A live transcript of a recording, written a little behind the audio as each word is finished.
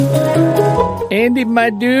Andy, my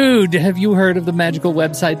dude, have you heard of the magical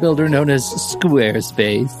website builder known as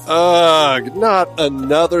Squarespace? Ugh, not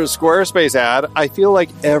another Squarespace ad. I feel like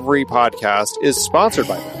every podcast is sponsored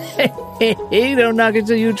by them. Hey, don't knock it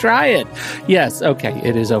till you try it. Yes, okay,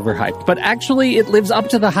 it is overhyped, but actually it lives up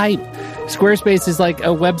to the hype. Squarespace is like a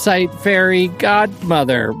website fairy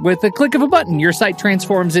godmother. With a click of a button, your site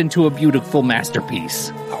transforms into a beautiful masterpiece.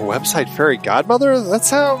 A website fairy godmother? That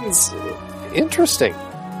sounds interesting.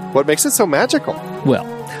 What makes it so magical? Well,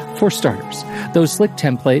 for starters, those slick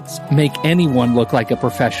templates make anyone look like a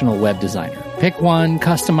professional web designer. Pick one,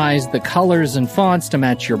 customize the colors and fonts to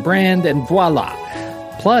match your brand, and voila.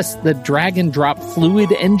 Plus, the drag-and-drop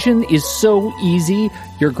Fluid engine is so easy,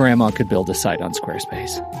 your grandma could build a site on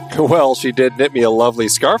Squarespace. Well, she did knit me a lovely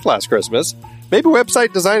scarf last Christmas. Maybe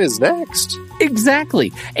website design is next.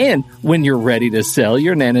 Exactly. And when you're ready to sell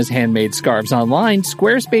your Nana's handmade scarves online,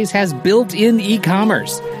 Squarespace has built-in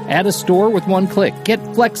e-commerce. Add a store with one click. Get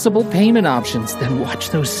flexible payment options. Then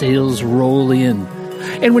watch those sales roll in.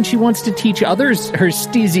 And when she wants to teach others her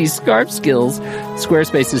steezy scarf skills,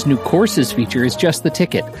 Squarespace's new courses feature is just the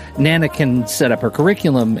ticket. Nana can set up her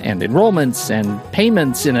curriculum and enrollments and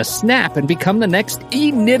payments in a snap and become the next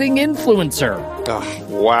e-knitting influencer. Oh,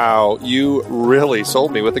 wow, you really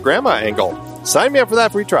sold me with the grandma angle. Sign me up for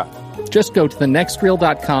that free trial. Just go to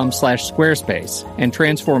thenextreel.com/Squarespace and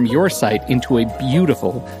transform your site into a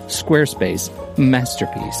beautiful Squarespace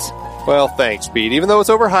masterpiece. Well, thanks, Pete. Even though it's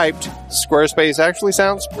overhyped, Squarespace actually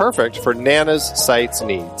sounds perfect for Nana's site's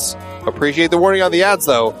needs. Appreciate the warning on the ads,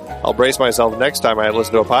 though. I'll brace myself next time I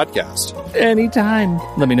listen to a podcast. Anytime.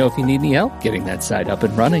 Let me know if you need any help getting that site up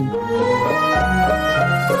and running.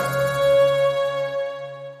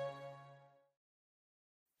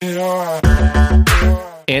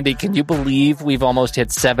 Andy, can you believe we've almost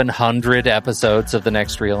hit 700 episodes of The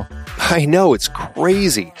Next Reel? I know, it's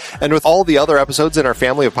crazy. And with all the other episodes in our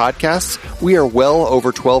family of podcasts, we are well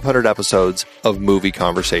over 1,200 episodes of movie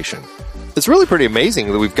conversation. It's really pretty amazing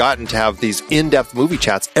that we've gotten to have these in-depth movie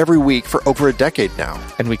chats every week for over a decade now.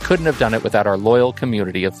 And we couldn't have done it without our loyal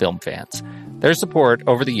community of film fans. Their support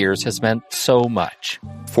over the years has meant so much.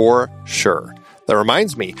 For sure. That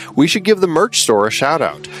reminds me, we should give the merch store a shout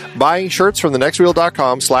out. Buying shirts from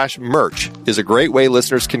thenextreel.com/merch is a great way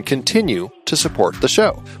listeners can continue to support the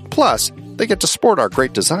show. Plus, they get to sport our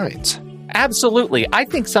great designs. Absolutely. I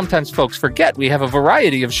think sometimes folks forget we have a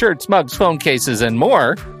variety of shirts, mugs, phone cases, and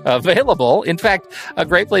more available. In fact, a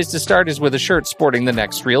great place to start is with a shirt sporting the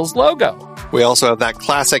Next Reel's logo. We also have that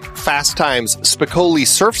classic Fast Times Spicoli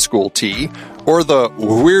Surf School tee, or the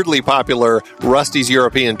weirdly popular Rusty's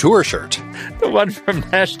European Tour shirt. The one from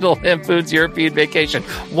National Lampoon's European Vacation.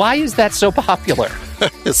 Why is that so popular?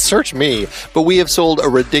 Search me, but we have sold a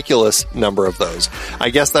ridiculous number of those.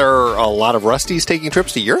 I guess there are a lot of Rustys taking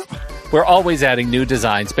trips to Europe? We're always adding new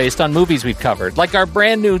designs based on movies we've covered, like our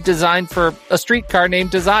brand new design for a streetcar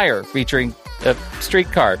named Desire, featuring a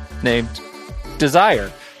streetcar named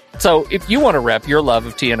Desire. So if you want to rep your love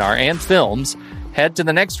of TNR and films, head to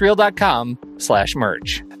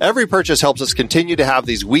thenextreel.com/merch. Every purchase helps us continue to have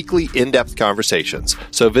these weekly in-depth conversations.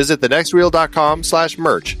 So visit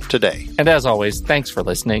thenextreel.com/merch today. And as always, thanks for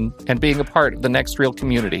listening and being a part of the Next Reel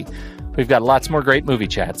community. We've got lots more great movie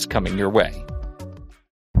chats coming your way.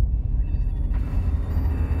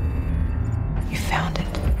 You found it.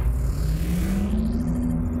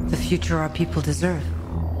 The future our people deserve.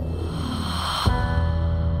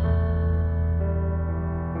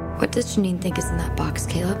 What does Janine think is in that box,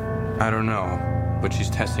 Caleb? I don't know, but she's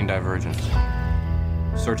testing divergence.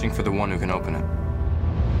 Searching for the one who can open it.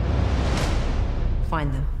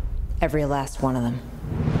 Find them. Every last one of them.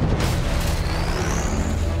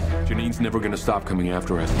 Janine's never gonna stop coming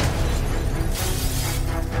after us.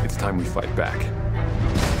 It's time we fight back.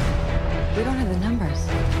 We don't have the numbers.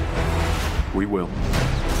 We will.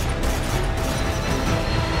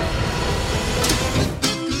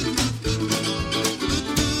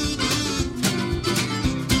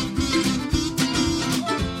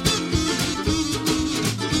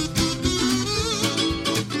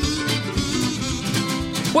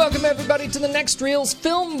 Welcome, everybody, to the Next Reel's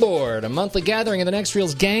Film Board, a monthly gathering of the Next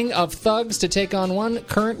Reel's gang of thugs to take on one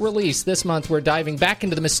current release. This month, we're diving back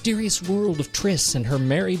into the mysterious world of Triss and her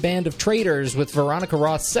merry band of traitors with Veronica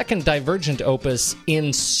Roth's second Divergent opus,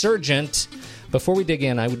 Insurgent. Before we dig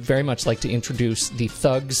in, I would very much like to introduce the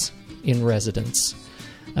thugs in residence.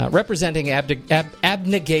 Representing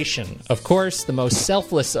abnegation, of course, the most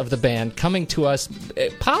selfless of the band, coming to us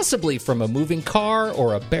possibly from a moving car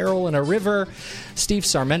or a barrel in a river, Steve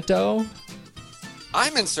Sarmento.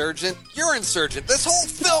 I'm Insurgent. You're Insurgent. This whole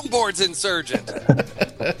film board's Insurgent.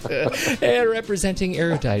 And representing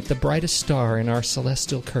Erudite, the brightest star in our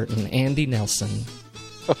celestial curtain, Andy Nelson.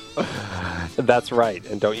 That's right,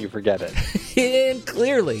 and don't you forget it. And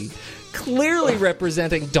clearly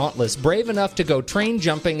representing Dauntless, brave enough to go train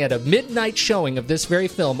jumping at a midnight showing of this very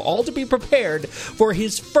film, all to be prepared for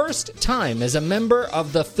his first time as a member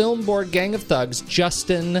of the Film Board Gang of Thugs,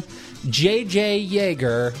 Justin J.J.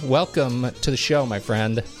 Yeager. Welcome to the show, my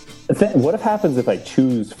friend. What happens if I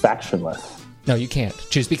choose factionless? No, you can't.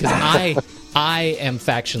 Choose because I am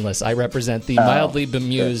factionless. I represent the mildly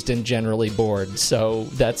bemused and generally bored. So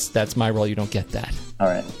that's my role. You don't get that. All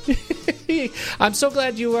right. I'm so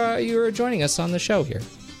glad you are joining us on the show here.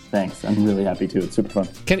 Thanks. I'm really happy too. It's super fun.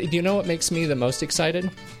 Do you know what makes me the most excited?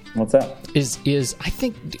 What's that? Is I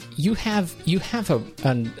think you have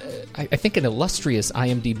an illustrious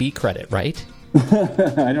IMDb credit, right?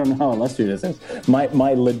 I don't know how illustrious this is.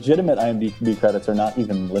 My legitimate IMDb credits are not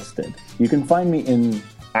even listed. You can find me in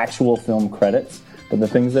actual film credits, but the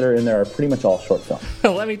things that are in there are pretty much all short film.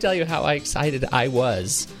 Let me tell you how excited I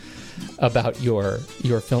was about your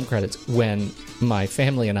film credits when my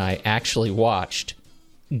family and I actually watched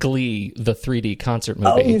Glee, the 3D concert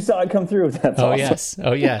movie. Oh, you saw it come through. That's awesome.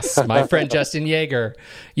 Oh, yes. My friend Justin Yeager.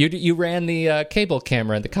 You ran the cable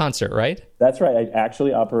camera at the concert, right? That's right. I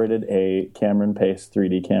actually operated a Cameron Pace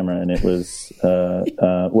 3D camera, and it was,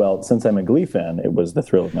 well, since I'm a Glee fan, it was the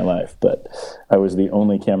thrill of my life. But I was the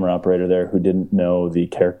only camera operator there who didn't know the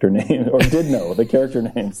character name, or did know the character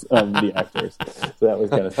names of the actors. So that was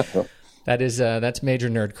kind of special. That's major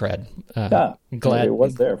nerd cred. Glad it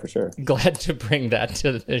was there for sure. Glad to bring that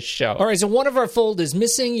to this show. All right, so one of our fold is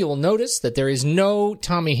missing. You will notice that there is no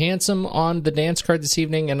Tommy Handsome on the dance card this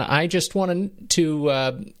evening, and I just wanted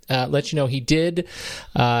to let you know he did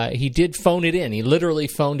phone it in. He literally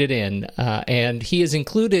phoned it in, and he has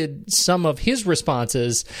included some of his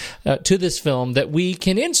responses to this film that we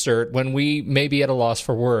can insert when we may be at a loss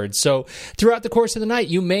for words. So throughout the course of the night,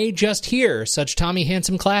 you may just hear such Tommy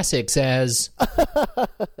Handsome classics as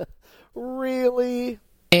Really?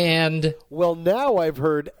 And well, now I've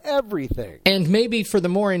heard everything. And maybe for the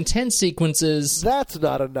more intense sequences, that's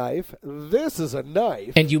not a knife. This is a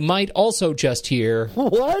knife. And you might also just hear,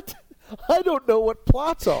 what? I don't know what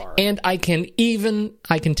plots are. And I can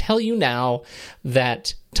tell you now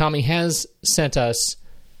that Tommy has sent us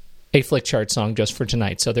a flick chart song just for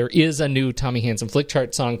tonight. So there is a new Tommy Handsome flick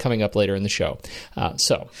chart song coming up later in the show.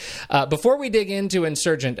 So before we dig into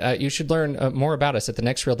Insurgent, you should learn more about us at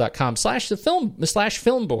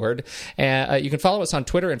thenextreel.com/filmboard. You can follow us on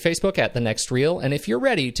Twitter and Facebook at The Next Reel. And if you're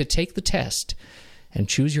ready to take the test and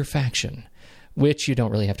choose your faction, which you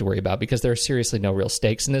don't really have to worry about because there are seriously no real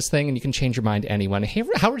stakes in this thing, and you can change your mind to anyone.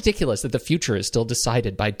 How ridiculous that the future is still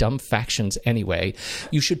decided by dumb factions anyway.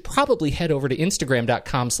 You should probably head over to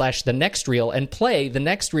Instagram.com/thenextreel and play The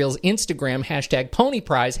Next Reel's Instagram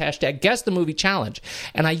 #PonyPrize, #GuessTheMovieChallenge.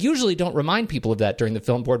 And I usually don't remind people of that during the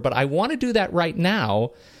film board, but I want to do that right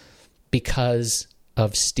now because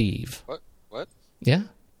of Steve. What? Yeah?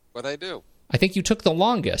 What'd I do? I think you took the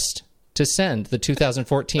longest to send the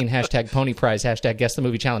 2014 #PonyPrize,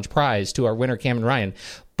 #GuessTheMovieChallenge prize to our winner, Cameron Ryan,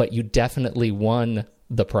 but you definitely won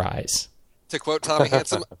the prize. To quote Tommy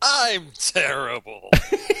Handsome, I'm terrible.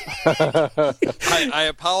 I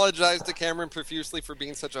apologize to Cameron profusely for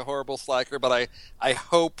being such a horrible slacker, but I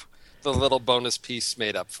hope the little bonus piece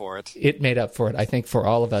made up for it. It made up for it, I think, for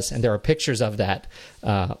all of us, and there are pictures of that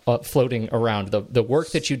floating around. The work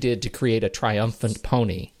that you did to create a triumphant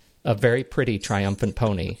pony, a very pretty triumphant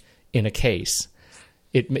pony, in a case,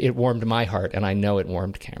 it warmed my heart, and I know it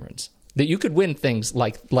warmed Cameron's. That you could win things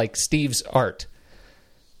like Steve's art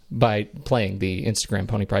by playing the Instagram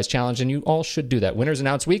Pony Prize Challenge, and you all should do that. Winners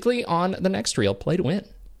announced weekly on The Next Reel. Play to win.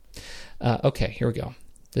 Okay, here we go.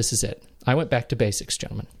 This is it. I went back to basics,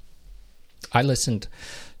 gentlemen. I listened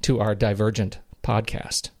to our Divergent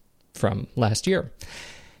podcast from last year.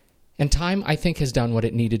 And time, I think, has done what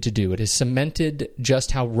it needed to do. It has cemented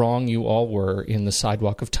just how wrong you all were in the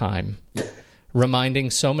sidewalk of time, reminding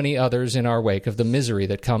so many others in our wake of the misery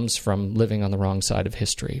that comes from living on the wrong side of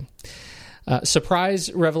history.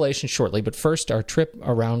 Surprise revelation shortly, but first, our trip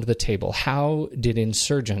around the table. How did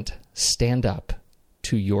Insurgent stand up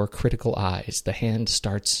to your critical eyes? The hand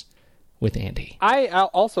starts with Andy. I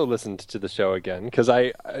also listened to the show again because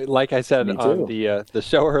like I said on the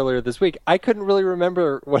show earlier this week, I couldn't really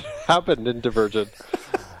remember what happened in Divergent.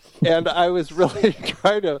 And I was really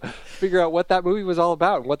trying to figure out what that movie was all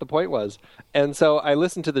about and what the point was. And so I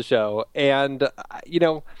listened to the show, and,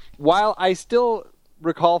 while I still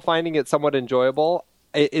recall finding it somewhat enjoyable,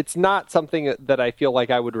 it's not something that I feel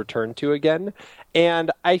like I would return to again.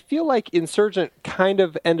 And I feel like Insurgent kind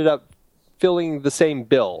of ended up filling the same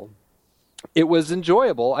bill. It was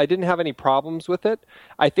enjoyable. I didn't have any problems with it.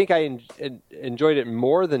 I think I enjoyed it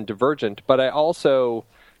more than Divergent, but I also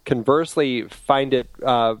conversely find it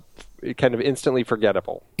kind of instantly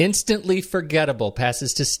forgettable. Instantly forgettable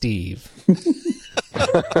passes to Steve.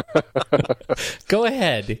 Go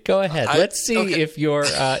ahead. Let's see if your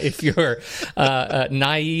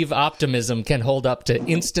naive optimism can hold up to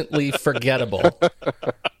instantly forgettable.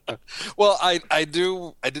 Well, I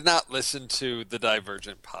did not listen to the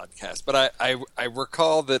Divergent podcast, but I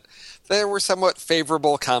recall that there were somewhat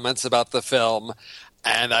favorable comments about the film,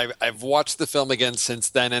 and I've watched the film again since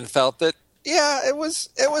then and felt that it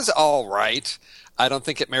was all right. I don't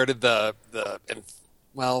think it merited the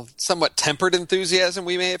somewhat tempered enthusiasm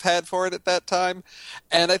we may have had for it at that time,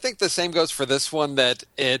 and I think the same goes for this one, that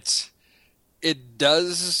it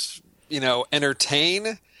does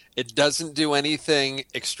entertain. It doesn't do anything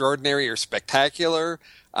extraordinary or spectacular.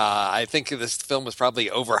 I think this film was probably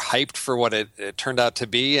overhyped for what it turned out to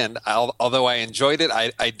be, and although I enjoyed it,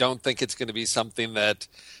 I don't think it's going to be something that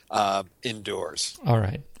endures. All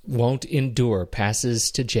right. Won't endure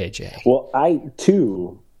passes to JJ. Well, I,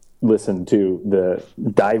 too, listened to the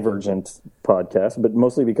Divergent podcast, but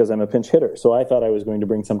mostly because I'm a pinch hitter. So I thought I was going to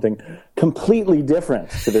bring something completely different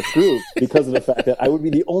to this group because of the fact that I would be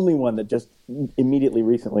the only one that just immediately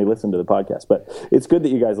recently listened to the podcast. But it's good that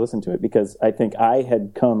you guys listened to it, because I think I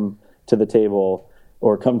had come to the table,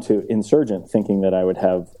 or come to Insurgent, thinking that I would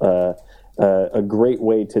have a great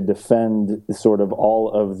way to defend sort of all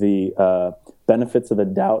of the benefits of the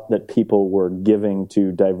doubt that people were giving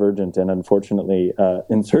to Divergent, and unfortunately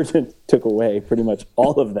Insurgent took away pretty much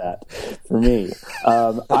all of that for me.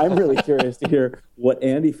 I'm really curious to hear what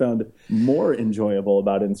Andy found more enjoyable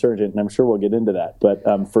about Insurgent, and I'm sure we'll get into that. But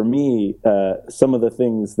for me, some of the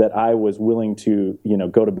things that I was willing to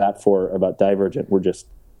go to bat for about Divergent were just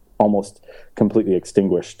almost completely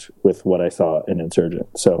extinguished with what I saw in Insurgent.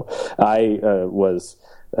 So I was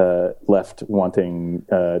left wanting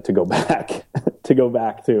to go back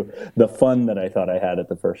to the fun that I thought I had in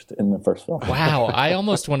the first film. Wow, I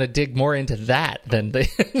almost want to dig more into that than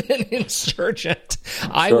Insurgent.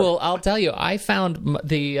 I'll tell you, I found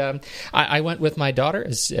I went with my daughter,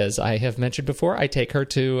 as I have mentioned before. I take her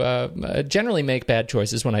to generally make bad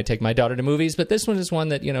choices when I take my daughter to movies, but this one is one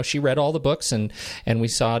that she read all the books, and we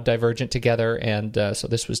saw Divergent together, and so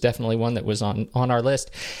this was definitely one that was on our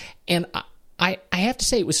list. And I have to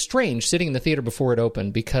say, it was strange sitting in the theater before it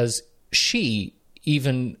opened, because she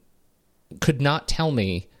even could not tell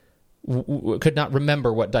me, could not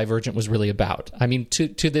remember what Divergent was really about. I mean,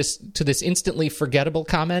 to this instantly forgettable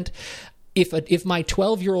comment, if my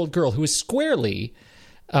 12-year-old girl, who is squarely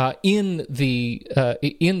in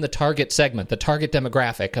the target segment, the target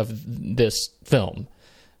demographic of this film,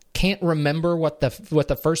 can't remember what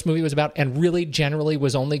the first movie was about, and really generally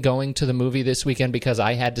was only going to the movie this weekend because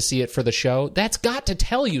I had to see it for the show, that's got to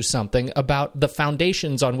tell you something about the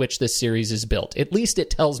foundations on which this series is built. At least it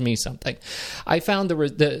tells me something. I found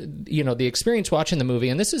the experience watching the movie,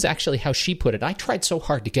 and this is actually how she put it. I tried so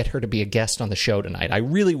hard to get her to be a guest on the show tonight. I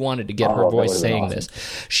really wanted to get her voice saying awesome.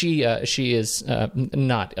 This. She is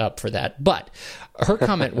not up for that, but her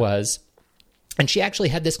comment was. And she actually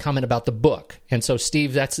had this comment about the book. And so,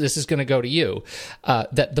 Steve, this is going to go to you.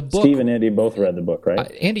 That the book. Steve and Andy both read the book, right?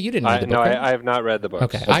 Andy, you didn't read the book. No, right? I have not read the books.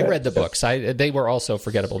 Okay. I read the books. They were also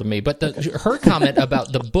forgettable to me. But her comment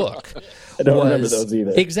about the book. I don't remember those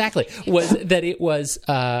either. Exactly. Was that it was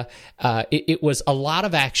it was a lot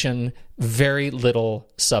of action, very little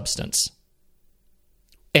substance.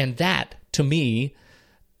 And that, to me,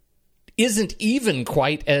 isn't even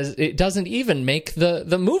quite as, it doesn't even make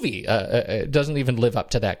the movie, it doesn't even live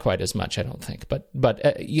up to that quite as much, I don't think. But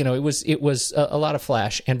it was a lot of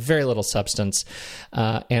flash and very little substance,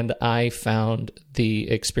 and I found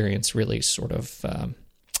the experience really sort of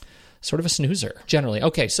a snoozer generally.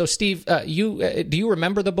 Okay, so Steve, do you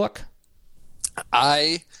remember the book?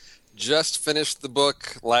 I just finished the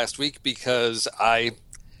book last week because I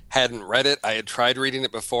hadn't read it. I had tried reading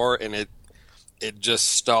it before, and it just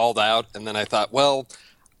stalled out, and then I thought, well,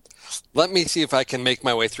 let me see if I can make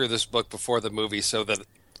my way through this book before the movie so that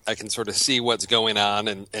I can sort of see what's going on.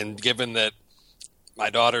 And given that my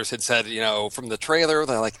daughters had said, from the trailer,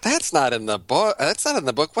 they're like, that's not in the book. That's not in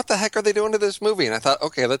the book. What the heck are they doing to this movie? And I thought,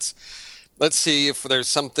 okay, let's see if there's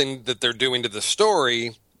something that they're doing to the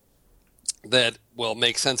story that will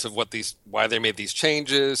make sense of why they made these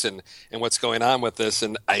changes and what's going on with this.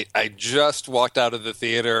 And I just walked out of the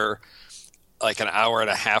theater like an hour and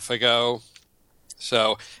a half ago.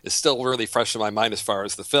 So it's still really fresh in my mind as far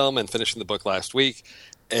as the film, and finishing the book last week.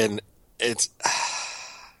 And it's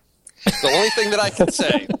The only thing that I can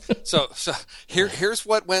say. So here's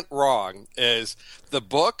what went wrong: is the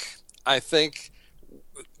book, I think,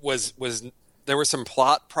 was there were some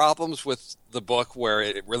plot problems with the book where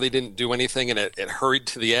it really didn't do anything and it hurried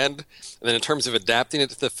to the end. And then in terms of adapting it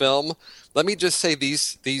to the film, let me just say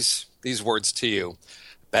these words to you: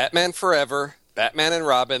 Batman Forever, Batman and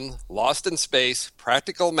Robin, Lost in Space,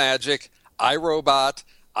 Practical Magic, I, Robot,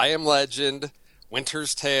 I Am Legend,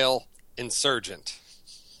 Winter's Tale, Insurgent.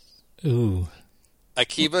 Ooh.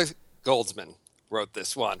 Akiva Goldsman wrote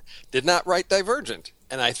this one. Did not write Divergent.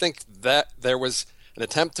 And I think that there was an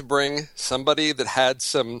attempt to bring somebody that had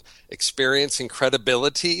some experience and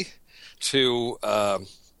credibility to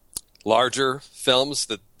larger films,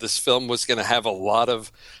 that this film was going to have a lot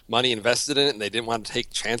of money invested in it, and they didn't want to take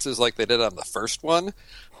chances like they did on the first one.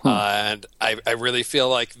 And I really feel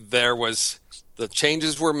like the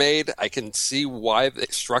changes were made. I can see why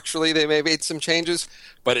structurally they may have made some changes,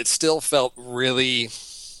 but it still felt really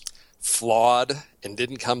flawed and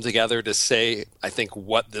didn't come together to say, I think,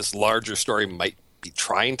 what this larger story might be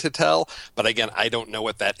trying to tell. But again, I don't know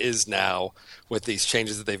what that is now with these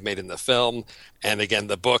changes that they've made in the film. And again,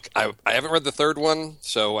 the book, I haven't read the third one,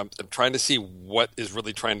 so I'm trying to see what is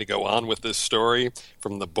really trying to go on with this story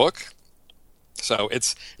from the book. So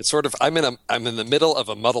it's sort of, I'm in the middle of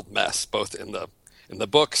a muddled mess, both in the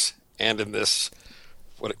books and in this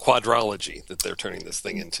quadrology that they're turning this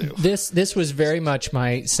thing into. This was very much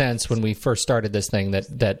my sense when we first started this thing, that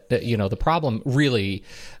the problem really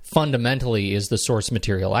fundamentally is the source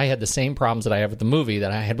material. I had the same problems that I have with the movie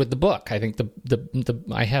that I had with the book. I think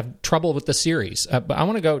I have trouble with the series. But I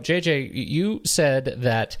want to go, JJ, you said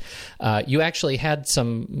that you actually had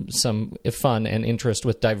some fun and interest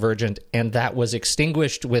with Divergent, and that was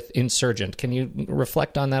extinguished with Insurgent. Can you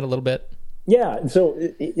reflect on that a little bit? Yeah. So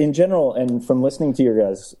in general, and from listening to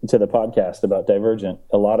the podcast about Divergent,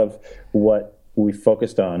 a lot of what we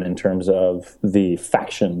focused on in terms of the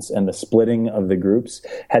factions and the splitting of the groups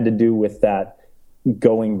had to do with that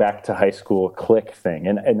going back to high school clique thing.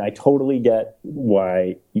 And I totally get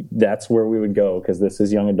why that's where we would go, because this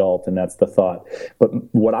is young adult and that's the thought. But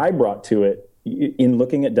what I brought to it in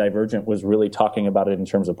looking at Divergent was really talking about it in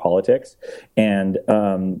terms of politics and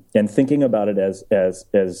thinking about it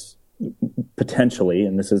as potentially,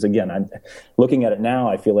 and this is, again, I'm looking at it now,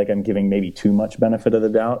 I feel like I'm giving maybe too much benefit of the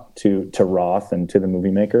doubt to Roth and to the movie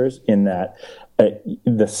makers, in that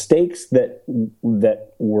the stakes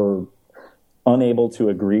that were unable to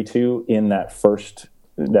agree to in that first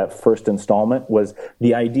installment was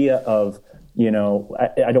the idea of,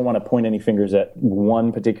 I don't want to point any fingers at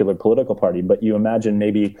one particular political party, but you imagine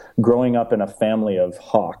maybe growing up in a family of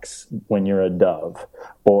hawks when you're a dove,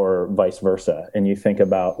 or vice versa. And you think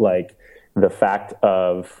about like the fact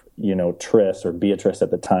of, Triss or Beatrice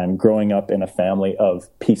at the time growing up in a family of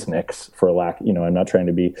peaceniks, for lack, I'm not trying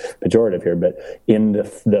to be pejorative here, but in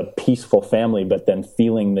the peaceful family, but then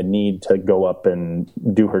feeling the need to go up and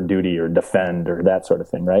do her duty or defend or that sort of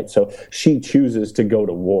thing, right? So she chooses to go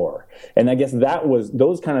to war. And I guess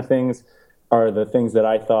those kind of things are the things that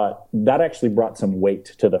I thought that actually brought some weight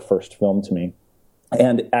to the first film to me.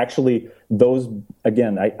 And actually, those,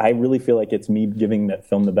 again, I really feel like it's me giving that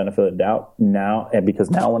film the benefit of the doubt now, and because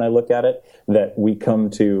now when I look at it, that we come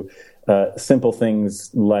to simple things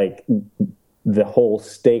like the whole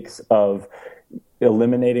stakes of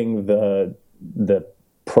eliminating the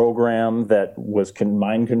program that was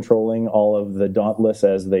mind controlling all of the Dauntless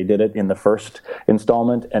as they did it in the first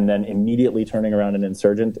installment, and then immediately turning around an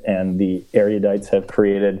Insurgent, and the Erudites have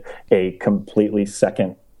created a completely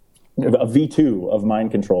second, a V2 of mind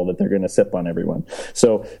control that they're going to sip on everyone.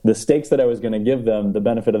 So the stakes that I was going to give them the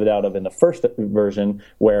benefit of the doubt of in the first version,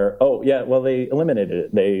 where, they eliminated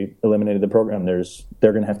it. They eliminated the program.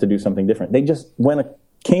 They're going to have to do something different. They just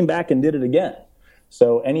came back and did it again.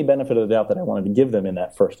 So any benefit of the doubt that I wanted to give them in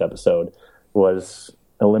that first episode was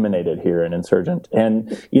eliminated here in Insurgent.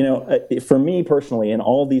 And, for me personally, in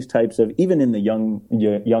all these types of, even in the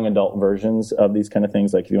young adult versions of these kind of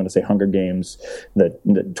things, like if you want to say Hunger Games,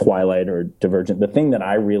 the Twilight or Divergent, the thing that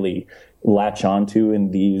I really latch onto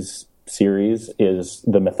in these series is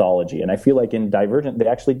the mythology. And I feel like in Divergent, they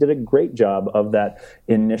actually did a great job of that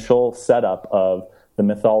initial setup of the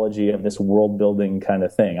mythology of this world building kind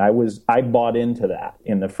of thing. I bought into that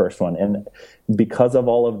in the first one. And because of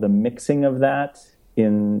all of the mixing of that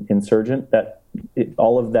in Insurgent,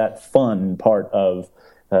 all of that fun part of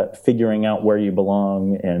figuring out where you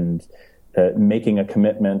belong and making a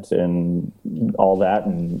commitment and all that,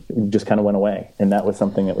 and just kind of went away. And that was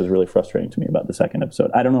something that was really frustrating to me about the second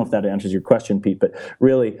episode. I don't know if that answers your question, Pete, but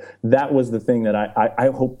really that was the thing that I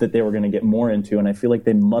hoped that they were going to get more into, and I feel like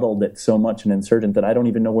they muddled it so much in Insurgent that I don't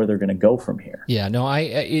even know where they're going to go from here. Yeah, no,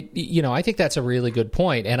 I think that's a really good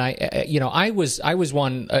point. And I was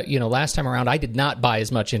one, last time around, I did not buy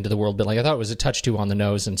as much into the world building. I thought it was a touch too on the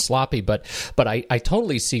nose and sloppy, but I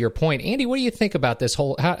totally see your point. Andy, what do you think about this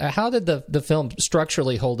whole, how did the film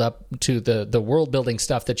structurally hold up to the world building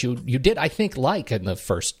stuff that you did, I think, like in the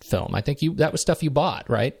first film? I think that was stuff you bought,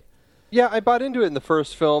 right? Yeah, I bought into it in the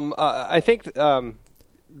first film. I think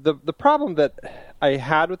the problem that I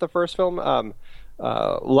had with the first film,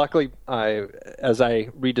 luckily, as I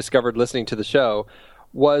rediscovered listening to the show,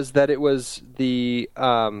 was that it was the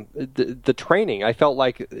training. I felt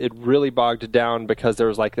like it really bogged down because there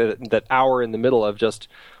was like that hour in the middle of just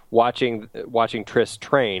watching Triss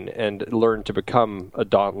train and learn to become a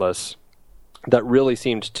Dauntless. That really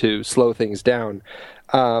seemed to slow things down.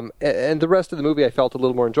 And the rest of the movie I felt a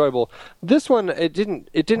little more enjoyable. This one, it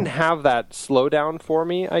didn't have that slowdown for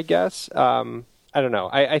me, I guess. I don't know.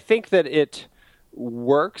 I think that it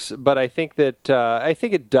works, but I think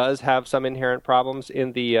it does have some inherent problems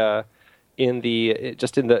in the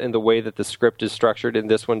way that the script is structured in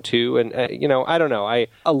this one too. And I don't know.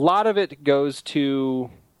 A lot of it goes to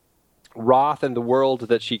Roth and the world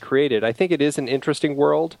that she created. I think it is an interesting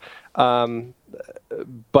world,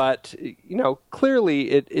 but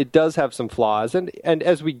clearly it does have some flaws. And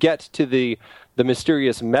as we get to the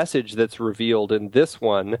mysterious message that's revealed in this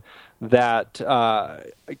one, that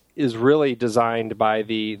is really designed by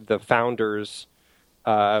the founders,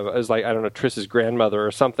 as like, I don't know, Triss's grandmother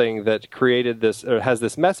or something, that created this, or has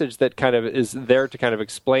this message that kind of is there to kind of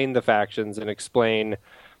explain the factions and explain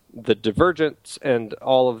the divergence and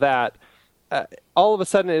all of that. All of a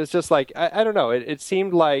sudden, it was just like, I don't know. It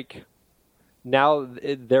seemed like now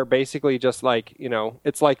they're basically just like,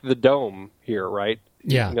 it's like the Dome here, right?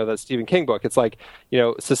 Yeah. That Stephen King book. It's like,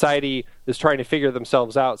 society is trying to figure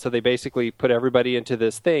themselves out, so they basically put everybody into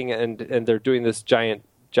this thing, and they're doing this giant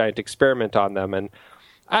experiment on them. And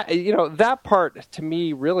that part to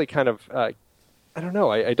me really kind of, I don't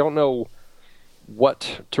know. I don't know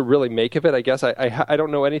what to really make of it. I guess I don't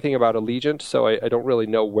know anything about Allegiant, so I don't really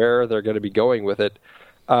know where they're going to be going with it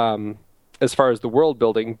as far as the world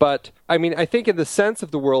building. But I mean, I think in the sense of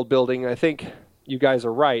the world building, I think you guys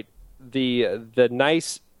are right. The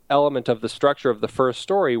nice element of the structure of the first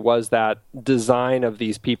story was that design of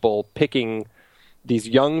these people picking, these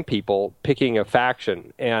young people picking a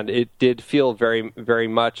faction, and it did feel very, very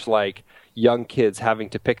much like young kids having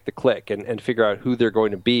to pick the clique and figure out who they're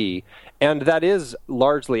going to be. And that is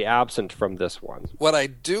largely absent from this one. What I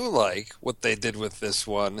do like, what they did with this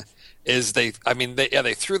one, is they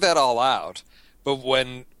threw that all out. But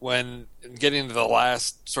when getting to the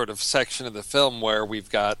last sort of section of the film where we've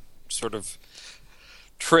got sort of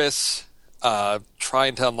Triss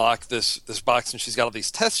trying to unlock this box, and she's got all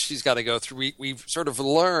these tests she's got to go through, we've sort of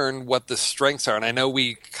learned what the strengths are. And I know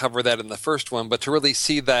we cover that in the first one, but to really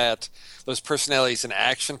see that those personalities in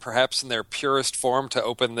action, perhaps in their purest form, to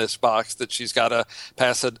open this box, that she's got to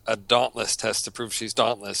pass a Dauntless test to prove she's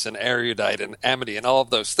Dauntless, and erudite and amity and all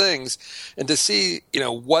of those things, and to see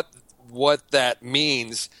what that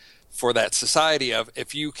means for that society of,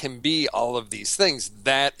 if you can be all of these things,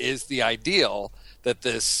 that is the ideal that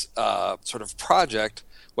this sort of project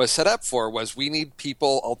was set up for. Was we need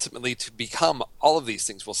people ultimately to become all of these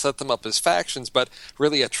things. We'll set them up as factions, but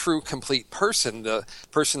really a true complete person, the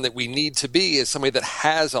person that we need to be, is somebody that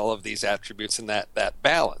has all of these attributes and that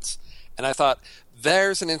balance. And I thought,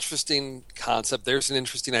 there's an interesting concept, there's an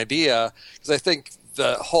interesting idea, because I think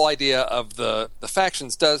the whole idea of the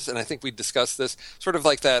factions does, and I think we discussed this, sort of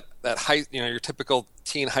like that high, your typical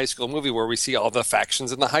teen high school movie where we see all the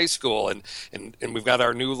factions in the high school, and we've got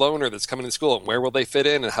our new loner that's coming to school, and where will they fit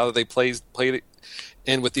in, and how do they play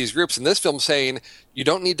in with these groups. And this film saying you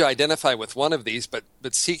don't need to identify with one of these, but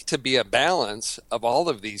seek to be a balance of all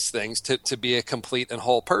of these things to be a complete and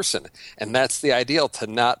whole person. And that's the ideal, to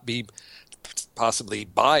not be possibly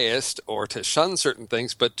biased or to shun certain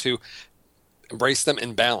things, but to embrace them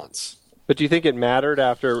in balance. But do you think it mattered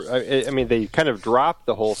after? I mean, they kind of dropped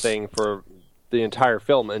the whole thing for the entire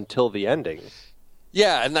film until the ending.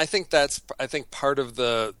 Yeah, and I think that's part of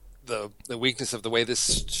the weakness of the way this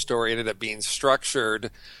story ended up being structured,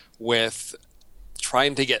 with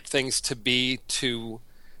trying to get things to be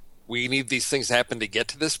we need these things to happen to get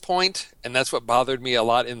to this point. And that's what bothered me a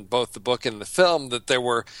lot in both the book and the film, that there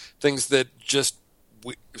were things that just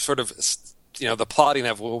sort of, the plotting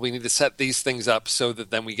of, well, we need to set these things up so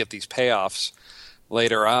that then we get these payoffs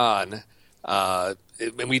later on.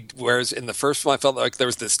 Whereas in the first one, I felt like there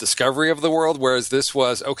was this discovery of the world, whereas this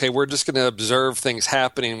was, okay, we're just going to observe things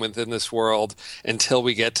happening within this world until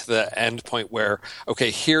we get to the end point where, okay,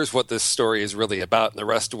 here's what this story is really about. And the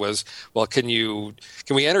rest was, well, can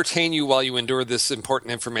we entertain you while you endure this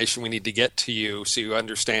important information we need to get to you so you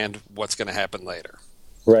understand what's going to happen later?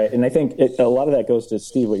 Right, and I think a lot of that goes to,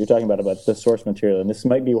 Steve, what you're talking about the source material, and this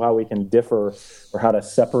might be how we can differ or how to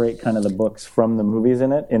separate kind of the books from the movies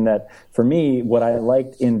in it, in that, for me, what I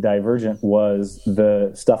liked in Divergent was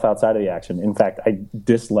the stuff outside of the action. In fact, I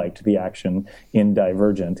disliked the action in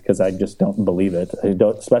Divergent because I just don't believe it. I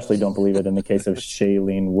especially don't believe it in the case of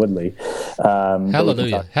Shailene Woodley.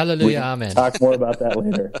 Hallelujah, amen. Talk more about that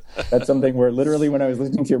later. That's something where literally when I was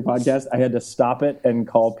listening to your podcast, I had to stop it and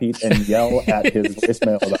call Pete and yell at his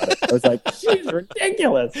voicemail about it. I was like, she's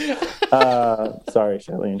ridiculous. Sorry,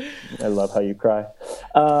 Shailene. I love how you cry.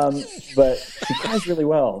 But she cries really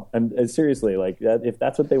well. And seriously, like, if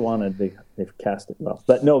that's what they wanted, they've cast it well.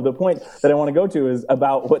 But no, the point that I want to go to is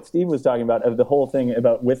about what Steve was talking about, of the whole thing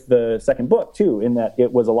about with the second book, too, in that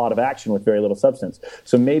it was a lot of action with very little substance.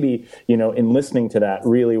 So maybe, in listening to that,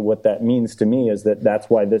 really what that means to me is that's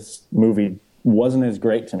why this movie wasn't as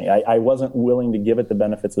great to me. I wasn't willing to give it the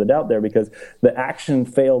benefits of the doubt there because the action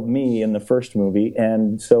failed me in the first movie.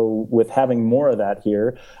 And so with having more of that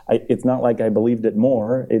here, it's not like I believed it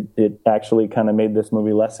more. It actually kind of made this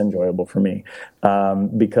movie less enjoyable for me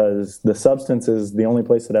because the substance is the only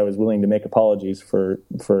place that I was willing to make apologies for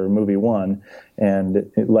movie one.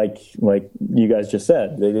 And like you guys just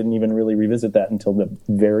said, they didn't even really revisit that until the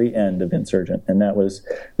very end of Insurgent. And it was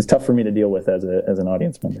tough for me to deal with as an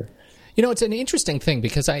audience member. It's an interesting thing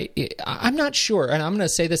because I'm not sure, and I'm going to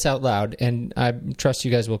say this out loud, and I trust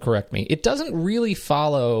you guys will correct me. It doesn't really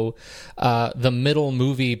follow the middle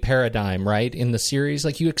movie paradigm, right, in the series.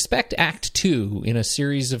 Like, you expect Act 2 in a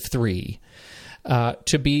series of 3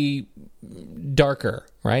 to be darker,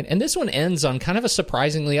 right? And this one ends on kind of a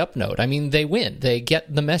surprisingly up note. I mean, they win. They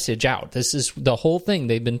get the message out. This is the whole thing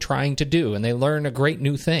they've been trying to do, and they learn a great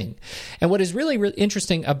new thing. And what is really, really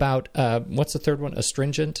interesting about, what's the third one?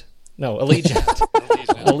 Astringent? No, Allegiant.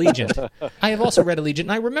 Allegiant. I have also read Allegiant,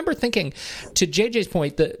 and I remember thinking, to JJ's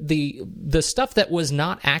point, the stuff that was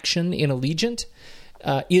not action in Allegiant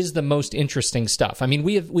is the most interesting stuff. I mean,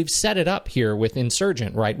 we've set it up here with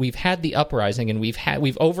Insurgent, right? We've had the uprising, and we've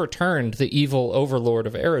overturned the evil overlord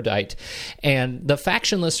of Erudite, and the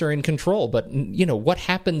factionless are in control. But what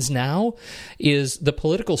happens now is the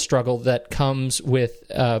political struggle that comes with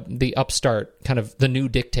the upstart, kind of the new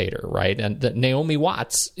dictator, right? And that Naomi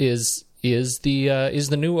Watts is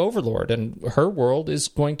the new overlord, and her world is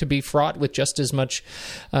going to be fraught with just as much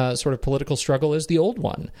sort of political struggle as the old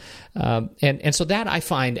one, and so that I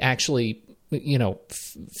find actually,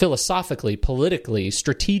 philosophically, politically,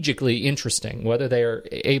 strategically interesting. Whether they are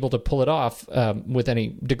able to pull it off with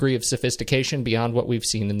any degree of sophistication beyond what we've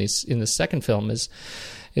seen in the second film is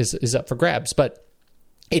up for grabs, but.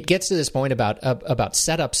 It gets to this point about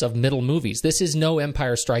setups of middle movies. This is no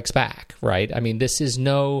Empire Strikes Back, right? I mean, this is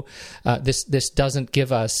no. This doesn't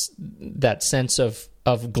give us that sense of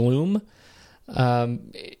gloom.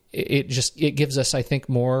 It gives us, I think,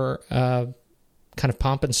 more kind of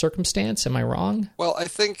pomp and circumstance. Am I wrong? Well, I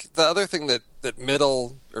think the other thing that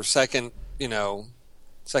middle or second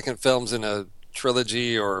films in a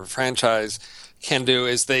trilogy or franchise can do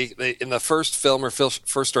is they in the first film or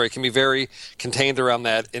first story can be very contained around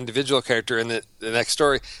that individual character, and the next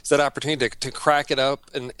story is that opportunity to crack it up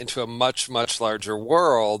into a much, much larger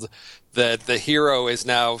world that the hero is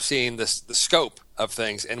now seeing the scope of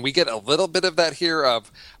things. And we get a little bit of that here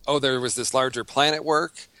of, there was this larger plan at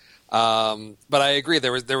work. But I agree,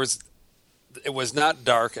 it was not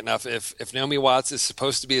dark enough. If Naomi Watts is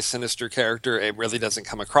supposed to be a sinister character, it really doesn't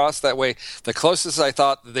come across that way. The closest I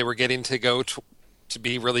thought that they were getting to go to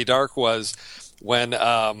be really dark was when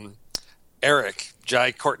Eric,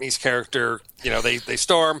 Jai Courtney's character, they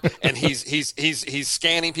storm and he's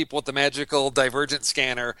scanning people with the magical Divergent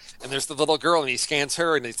scanner, and there's the little girl and he scans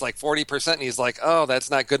her and it's like 40% and he's like, oh, that's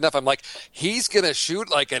not good enough. I'm like, he's gonna shoot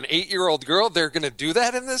like an 8-year-old girl? They're gonna do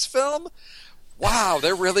that in this film? Wow,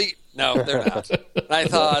 they're not. And I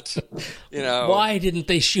thought, why didn't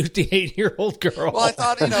they shoot the 8-year-old girl? Well, I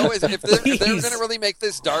thought, if they're going to really make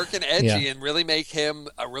this dark and edgy and really make him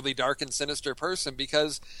a really dark and sinister person,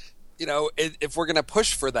 because, if we're going to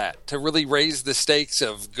push for that, to really raise the stakes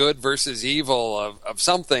of good versus evil of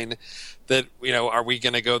something, that, are we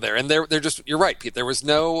going to go there? And they're just, you're right, Pete, there was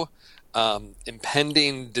no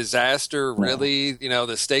impending disaster. Really,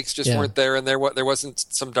 the stakes just weren't there, and there wasn't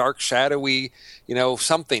some dark, shadowy,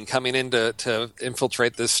 something coming in to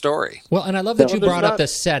infiltrate this story. Well, and I love that you brought up the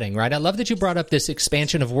setting, right? I love that you brought up this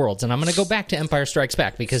expansion of worlds, and I'm going to go back to Empire Strikes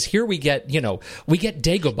Back, because here we get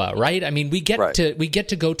Dagobah, right? I mean, we get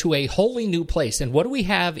to go to a wholly new place, and what do we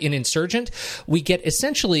have in Insurgent? We get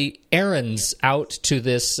essentially errands out to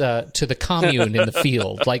this to the commune in the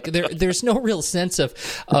field. Like there's no real sense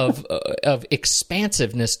of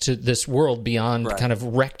expansiveness to this world beyond kind of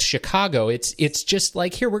wrecked Chicago. It's just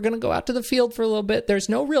like, here, we're going to go out to the field for a little bit. There's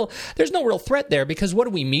no real threat there, because what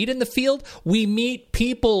do we meet in the field? We meet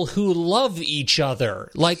people who love each other.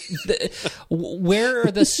 Like, where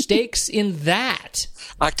are the stakes in that?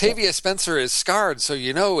 Octavia Spencer is scarred, so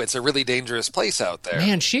it's a really dangerous place out there.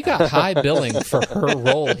 Man, she got high billing for her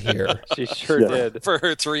role here. She sure did. For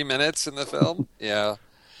her 3 minutes in the film. Yeah.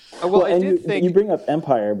 Well, and you bring up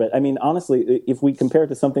Empire, but I mean, honestly, if we compare it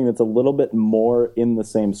to something that's a little bit more in the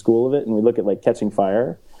same school of it, and we look at like Catching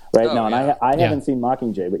Fire, right? And I haven't seen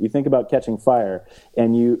Mockingjay, but you think about Catching Fire,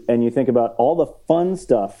 and you think about all the fun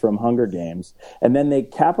stuff from Hunger Games, and then they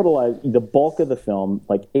capitalize the bulk of the film,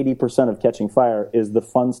 like 80% of Catching Fire is the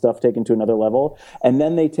fun stuff taken to another level, and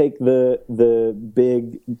then they take the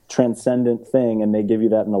big transcendent thing and they give you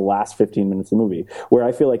that in the last 15 minutes of the movie. Where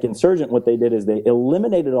I feel like Insurgent, what they did is they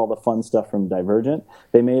eliminated all the fun stuff from Divergent.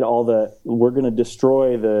 They made all we're going to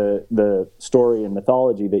destroy the story and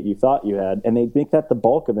mythology that you thought you had, and they make that the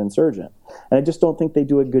bulk of Insurgent. And I just don't think they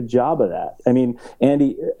do a good job of that. I mean,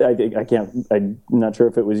 Andy, I'm not sure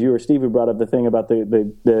if it was you or Steve who brought up the thing about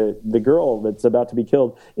the girl that's about to be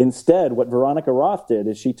killed. Instead, what Veronica Roth did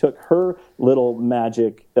is she took her little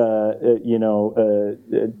magic,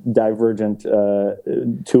 Divergent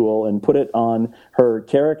tool and put it on her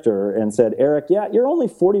character and said, Eric, you're only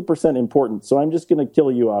 40% important, so I'm just going to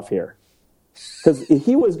kill you off here. Because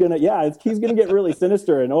he was going to, he's going to get really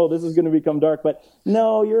sinister and, this is going to become dark. But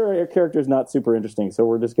no, your character is not super interesting, so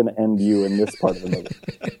we're just going to end you in this part of the movie.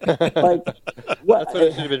 That's what I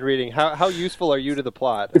should have been reading. How useful are you to the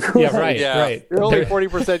plot? Yeah, right. You're only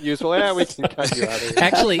 40% useful. Yeah, we can cut you out of here.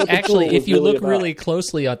 Actually, if you look really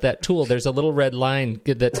closely at that tool, there's a little red line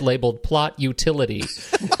that's labeled plot utility.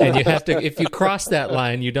 And you have to, if you cross that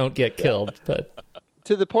line, you don't get killed. But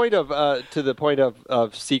to the point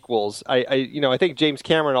of sequels, I think James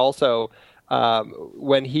Cameron also,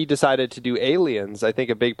 when he decided to do Aliens, I think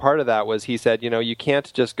a big part of that was he said, you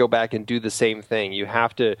can't just go back and do the same thing. You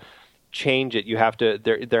have to change it. You have to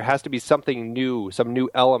there has to be something new, some new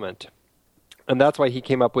element, and that's why he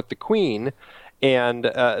came up with the Queen. And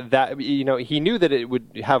that he knew that it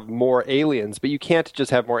would have more aliens, but you can't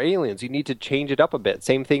just have more aliens. You need to change it up a bit.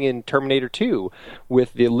 Same thing in Terminator 2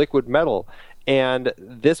 with the liquid metal. And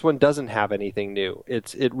this one doesn't have anything new.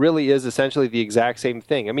 It really is essentially the exact same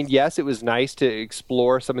thing. I mean, yes, it was nice to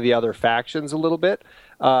explore some of the other factions a little bit.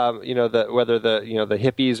 Whether the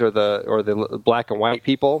hippies or the black and white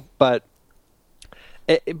people, but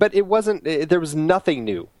it wasn't. There was nothing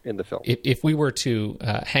new in the film. If we were to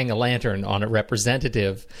hang a lantern on a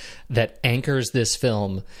representative that anchors this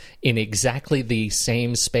film in exactly the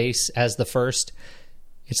same space as the first,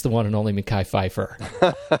 it's the one and only Mekhi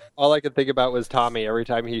Phifer. All I could think about was Tommy every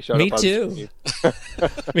time he showed up on screen.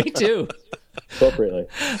 Me too. Appropriately.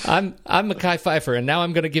 I'm Mekhi Phifer, and now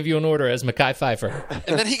I'm going to give you an order as Mekhi Phifer.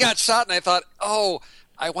 And then he got shot, and I thought,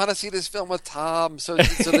 I want to see this film with Tom so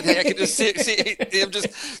that I can just see him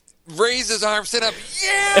just raise his arm, sit up,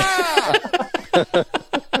 yeah!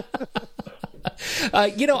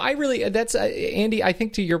 That's Andy, I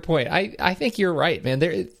think to your point, I think you're right, man.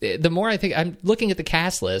 The more I think, I'm looking at the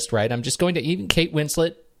cast list, right? I'm just going to even Kate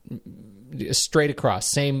Winslet straight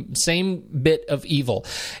across, same bit of evil.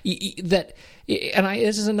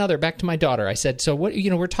 This is another, back to my daughter. I said, so what,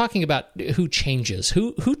 we're talking about who changes,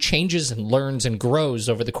 who changes and learns and grows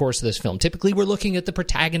over the course of this film. Typically, we're looking at the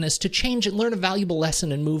protagonist to change and learn a valuable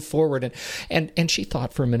lesson and move forward. And she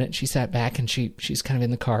thought for a minute. She sat back and she's kind of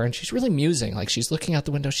in the car and she's really musing. Like, she's looking out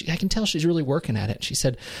the window. I can tell she's really working at it. She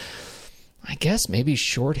said, I guess maybe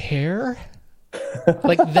short hair.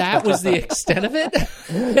 Like, that was the extent of it.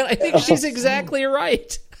 And I think she's exactly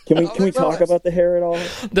right. Can we talk about the hair at all?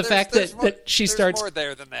 The fact that she starts... There's more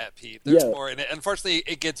there than that, Pete. There's more in it. Unfortunately,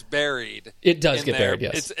 it gets buried. It does get there.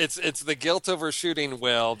 buried, yes. It's the guilt over shooting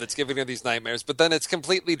Will that's giving her these nightmares, but then it's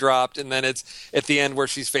completely dropped, and then it's at the end where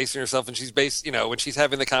she's facing herself, and she's when she's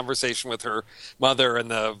having the conversation with her mother and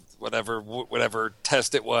the whatever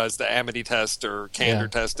test it was, the Amity test or candor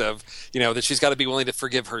test of, that she's got to be willing to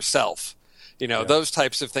forgive herself. Those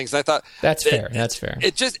types of things. And I thought that's fair. That's fair.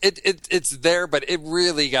 It just it's there, but it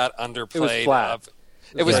really got underplayed. It was flat.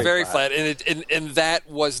 It was very flat, and that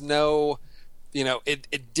was no,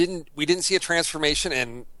 it didn't. We didn't see a transformation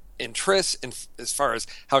in Triss, as far as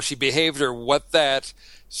how she behaved or what that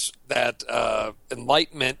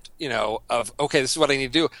enlightenment, of okay, this is what I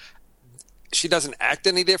need to do. She doesn't act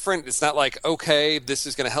any different. It's not like, okay, this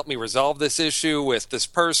is going to help me resolve this issue with this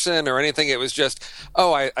person or anything. It was just,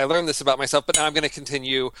 I learned this about myself, but now I'm going to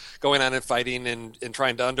continue going on and fighting and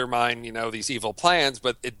trying to undermine, these evil plans.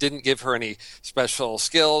 But it didn't give her any special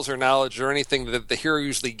skills or knowledge or anything that the hero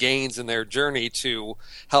usually gains in their journey to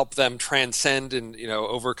help them transcend and,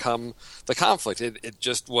 overcome the conflict. It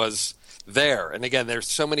just was there. And again, there's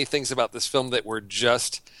so many things about this film that were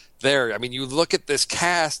just there. I mean, you look at this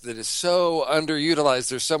cast that is so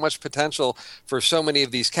underutilized. There's so much potential for so many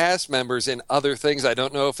of these cast members in other things. I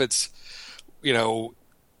don't know if it's,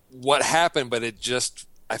 what happened, but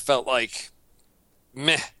I felt like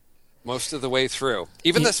meh most of the way through.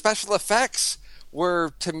 Even the special effects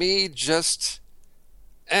were, to me, just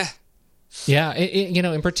Yeah,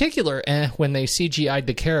 in particular, when they CGI'd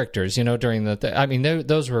the characters, during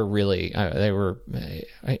those were really, they were,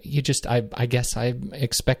 I guess I'm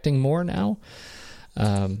expecting more now.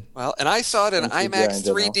 Well, and I saw it in IMAX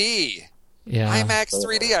 3D. Yeah. IMAX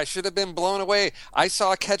 3D, I should have been blown away. I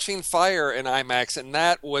saw Catching Fire in IMAX, and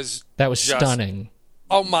that was stunning.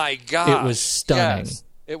 Oh my God. It was stunning. Yes,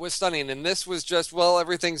 it was stunning. And this was just,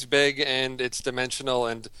 everything's big and it's dimensional,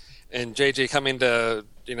 and JJ coming to,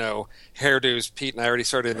 hairdos. Pete and I already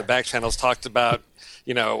started in the back channels, talked about,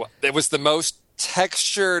 it was the most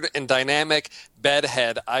textured and dynamic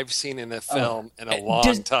bedhead I've seen in a film in a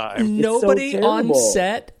long time. Nobody on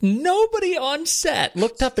set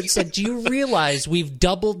looked up and said, do you realize we've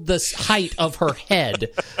doubled the height of her head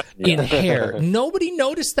in hair? Nobody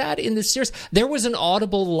noticed that in the series. There was an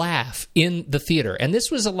audible laugh in the theater, and this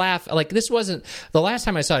was a laugh, like, this wasn't the last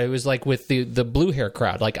time I saw it. It was like with the blue hair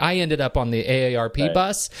crowd. Like, I ended up on the AARP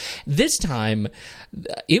bus. This time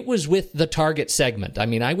it was with the target segment. I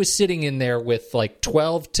mean, I was sitting in there with like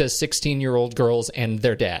 12 to 16-year-old girls and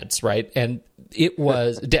their dads, right? And it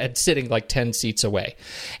was dad sitting like 10 seats away,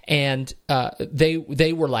 and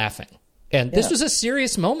they were laughing. And this was a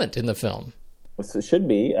serious moment in the film. It should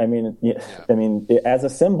be. I mean, as a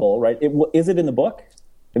symbol, right? Is it in the book?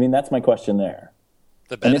 I mean, that's my question there.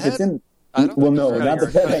 The bedhead? No, not the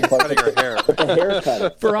bedhead part, but the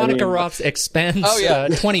haircut. Veronica Roth expands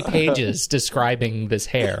 20 pages describing this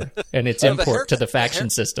hair and its import to the faction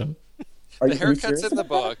system. The haircut's in the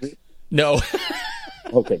book. No.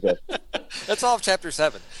 Okay, good. That's all of chapter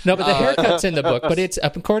 7. No, but the haircut's in the book. But it's,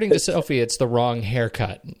 according to Sophie, it's the wrong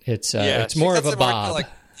haircut. It's more of a bob.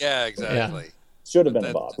 Exactly. Yeah. Should have been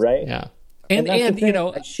a bob, right? Yeah.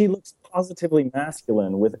 And she looks positively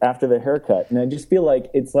masculine after the haircut, and I just feel like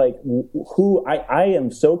it's like I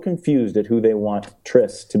am so confused at who they want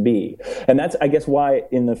Triss to be, and that's, I guess, why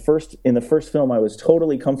in the first film I was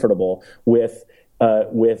totally comfortable with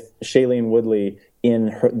Shailene Woodley in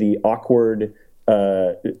the awkward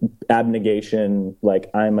abnegation,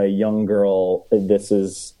 like, I'm a young girl, this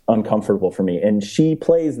is uncomfortable for me. And she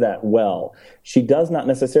plays that well. She does not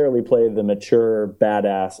necessarily play the mature,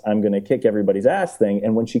 badass, I'm going to kick everybody's ass thing.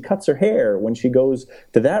 And when she cuts her hair, when she goes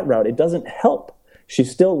to that route, it doesn't help.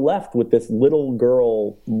 She's still left with this little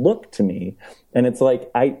girl look to me. And it's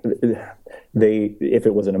like, if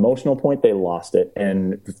it was an emotional point, they lost it.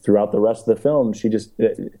 And throughout the rest of the film, she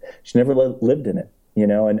never lived in it.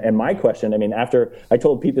 And my question, I mean, after I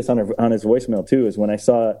told Pete this on his voicemail too, is when I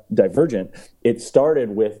saw Divergent, it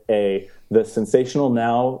started with the Sensational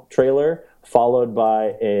Now trailer, followed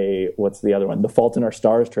by what's the other one? The Fault in Our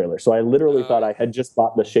Stars trailer. So I literally thought I had just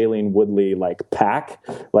bought the Shailene Woodley pack,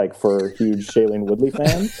 for huge Shailene Woodley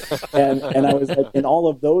fans. And I was like, in all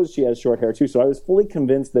of those, she has short hair too. So I was fully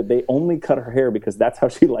convinced that they only cut her hair because that's how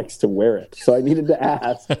she likes to wear it. So I needed to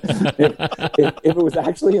ask if it was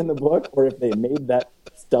actually in the book or if they made that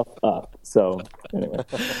stuff up. So anyway,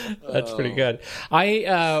 that's pretty good.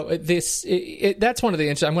 That's one of the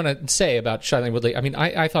interesting I'm going to say about Shailene Woodley. I mean,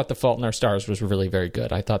 I thought The Fault in Our Stars was really very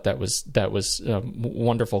good. I thought that was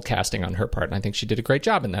wonderful casting on her part, and I think she did a great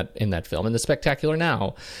job in that film. And The Spectacular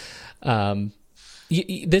Now,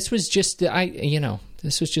 this was just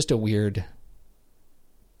a weird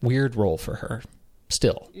role for her.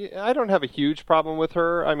 Still, I don't have a huge problem with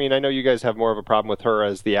her. I mean, I know you guys have more of a problem with her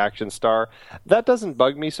as the action star. That doesn't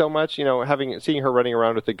bug me so much. Seeing her running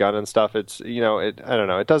around with the gun and stuff. It's I don't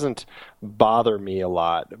know. It doesn't bother me a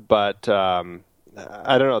lot. But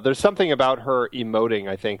I don't know. There's something about her emoting,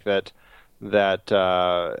 I think, that that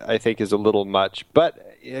I think is a little much.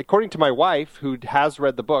 But according to my wife, who has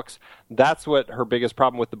read the books, that's what her biggest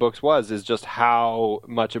problem with the books is just how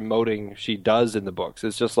much emoting she does in the books.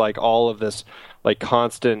 It's just like all of this like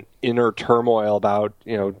constant inner turmoil about,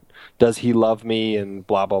 does he love me and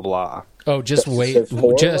blah, blah, blah. Oh, just wait.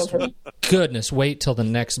 Just goodness, wait till the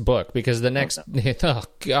next book, because the next, oh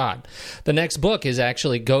God, the next book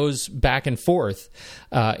goes back and forth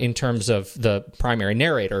in terms of the primary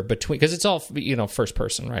narrator because it's all, first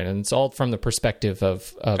person, right? And it's all from the perspective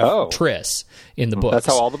of Triss in the books. That's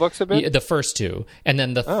how all the books have been? Yeah, the first two. And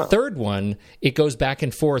then the third one, it goes back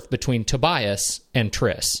and forth between Tobias and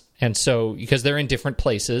Triss. And so, because they're in different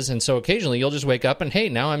places, and so occasionally you'll just wake up and, hey,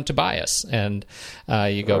 now I'm Tobias, and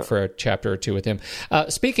you go for a chapter or two with him.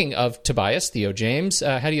 Speaking of Tobias, Theo James,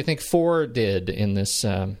 how do you think 4 did in this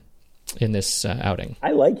outing?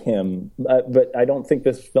 I like him, but I don't think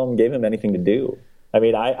this film gave him anything to do. I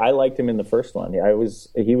mean, I liked him in the first one.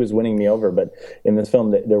 He was winning me over, but in this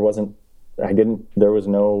film, there was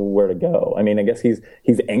nowhere to go. I mean, I guess he's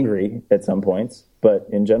angry at some points, but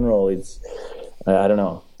in general, I don't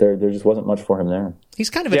know. There just wasn't much for him there. He's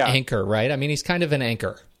kind of an anchor, right? I mean, he's kind of an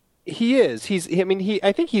anchor. He is.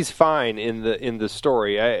 I think he's fine in the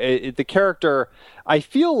story. The character, I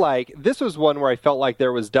feel like this was one where I felt like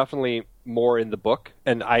there was definitely more in the book,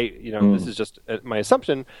 and this is just my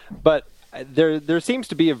assumption, but there seems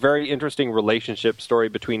to be a very interesting relationship story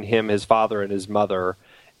between him, his father, and his mother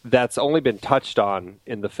that's only been touched on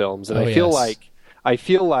in the films, and I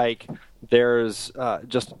feel like there's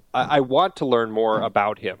I want to learn more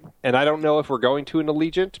about him. And I don't know if we're going to in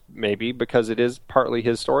Allegiant, maybe because it is partly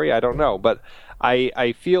his story. I don't know. But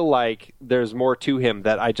I feel like there's more to him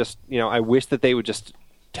that I just, I wish that they would just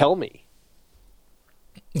tell me.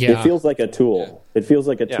 Yeah. It feels like a tool. Yeah. It feels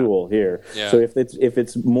like a tool here. Yeah. So if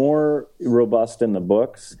it's more robust in the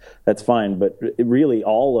books, that's fine. But really,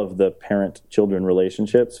 all of the parent-children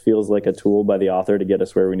relationships feels like a tool by the author to get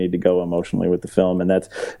us where we need to go emotionally with the film, and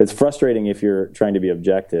it's frustrating if you're trying to be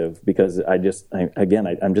objective, because I'm just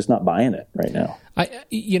not buying it right now.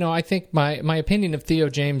 I think my opinion of Theo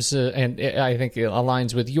James, and I think it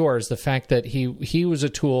aligns with yours, the fact that he was a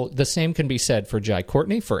tool. The same can be said for Jai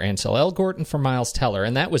Courtney, for Ansel Elgort, and for Miles Teller,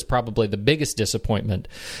 and that was probably the biggest disappointment,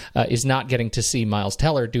 is not getting to see Miles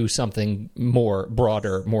Teller do something more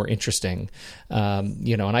broader, more interesting.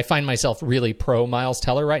 And I find myself really pro Miles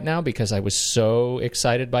Teller right now because I was so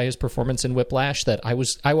excited by his performance in Whiplash that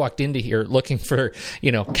I walked into here looking for,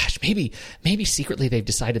 gosh, maybe secretly they've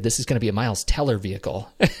decided this is going to be a Miles Teller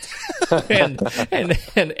vehicle, and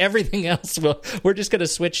everything else we're just going to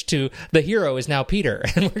switch to the hero is now Peter,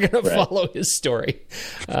 and we're going to follow his story.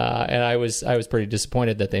 And I was pretty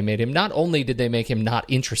disappointed that they made him. Not only did they make him not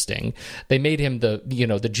interesting, they made him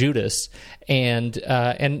the Judas,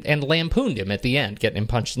 and lampooned him at the end, getting him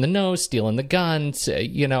punched in the nose, stealing the guns.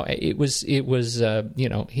 It was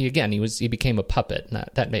he became a puppet, and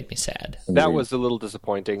that made me sad. That was a little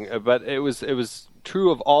disappointing, but it was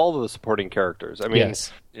true of all the supporting characters. I mean,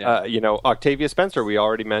 yes. Octavia Spencer, we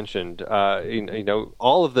already mentioned.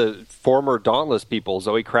 All of the former Dauntless people,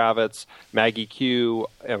 Zoe Kravitz, Maggie Q,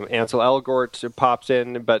 Ansel Elgort pops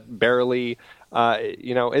in, but barely.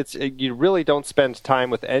 You really don't spend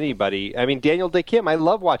time with anybody. I mean, Daniel Day Kim, I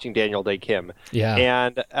love watching Daniel Day Kim. Yeah.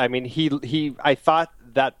 And I mean, I thought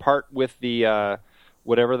that part with the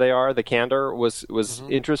whatever they are, the candor was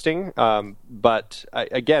interesting. But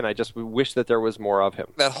I just wish that there was more of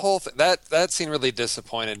him. That whole that scene really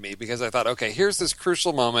disappointed me, because I thought, okay, here's this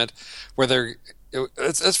crucial moment where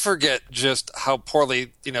let's forget just how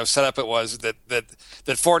poorly set up it was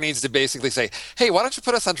that Ford needs to basically say, hey, why don't you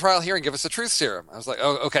put us on trial here and give us a truth serum? I was like,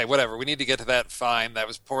 oh, okay, whatever. We need to get to that. Fine. That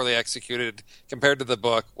was poorly executed compared to the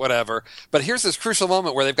book, whatever. But here's this crucial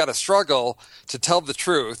moment where they've got to struggle to tell the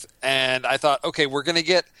truth. And I thought, okay, we're going to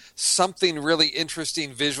get something really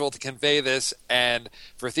interesting visual to convey this. And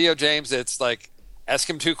for Theo James, it's like, ask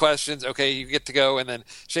him 2 questions. Okay, you get to go. And then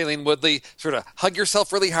Shailene Woodley, sort of hug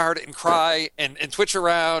yourself really hard and cry and twitch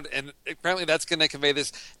around. And apparently that's going to convey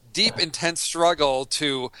this deep, intense struggle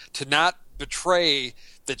to not betray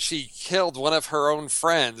that she killed one of her own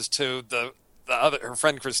friends to her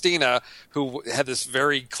friend Christina, who had this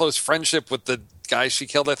very close friendship with the guy she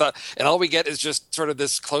killed, I thought. And all we get is just sort of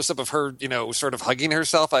this close-up of her, sort of hugging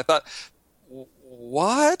herself. I thought,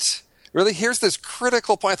 what? Really, here's this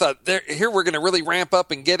critical point. I thought, here we're going to really ramp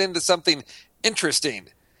up and get into something interesting.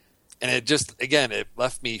 And it just, again, it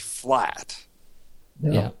left me flat.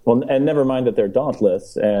 Yeah. Well, and never mind that they're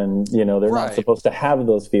dauntless, and they're not supposed to have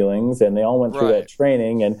those feelings, and they all went through that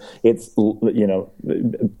training, and it's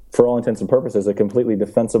for all intents and purposes a completely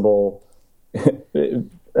defensible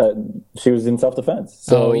she was in self-defense.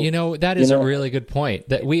 So that is a really good point.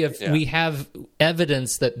 That we have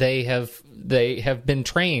evidence that they have been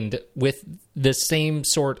trained with this same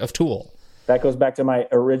sort of tool. That goes back to my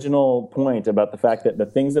original point about the fact that the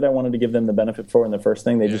things that I wanted to give them the benefit for in the first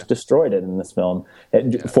thing, they just destroyed it in this film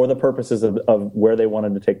for the purposes of where they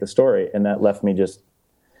wanted to take the story, and that left me just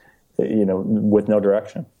with no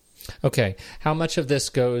direction. Okay, how much of this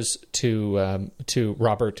goes to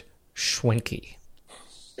Robert Schwenke?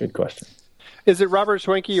 Good question. Is it Robert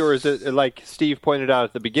Schwenke, or is it, like Steve pointed out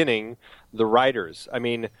at the beginning, the writers? I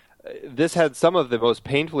mean, this had some of the most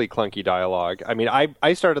painfully clunky dialogue. I mean,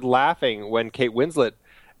 I started laughing when Kate Winslet,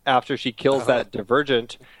 after she kills that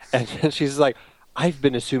Divergent, and she's like, "I've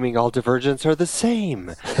been assuming all Divergents are the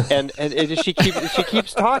same," and she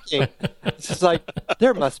keeps talking. It's just like,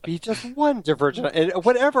 there must be just one Divergent, and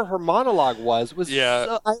whatever her monologue was.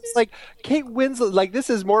 So, I was like, Kate Winslet, like, this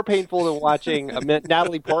is more painful than watching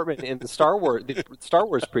Natalie Portman in the Star Wars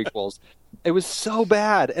prequels. It was so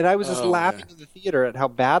bad, and I was just laughing in the theater at how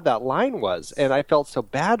bad that line was, and I felt so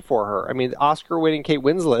bad for her. I mean, Oscar-winning Kate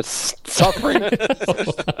Winslet suffering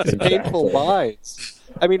these painful lines.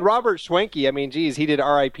 I mean, Robert Schwenke, I mean, geez, he did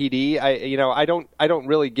R.I.P.D. I don't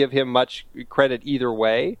really give him much credit either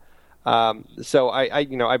way. So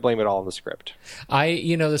I blame it all on the script.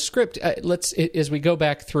 The script. As we go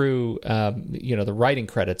back through, the writing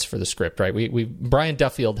credits for the script, right? Brian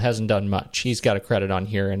Duffield hasn't done much. He's got a credit on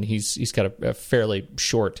here, and he's got a fairly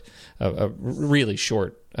short, a really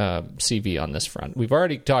short CV on this front. We've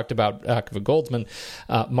already talked about Akiva Goldsman.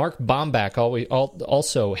 Mark Bombach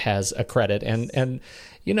also has a credit, and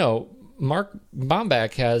Mark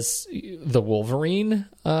Bombach has the Wolverine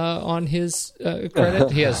on his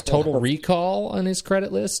credit. He has Total Recall on his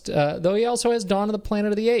credit list, though he also has Dawn of the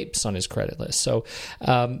Planet of the Apes on his credit list. So,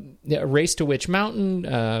 Race to Witch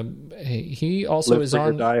Mountain. He also is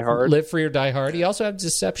on Live Free or Die Hard. He also has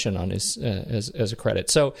Deception on his as a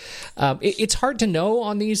credit. So, it's hard to know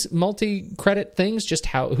on these multi-credit things just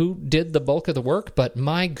who did the bulk of the work. But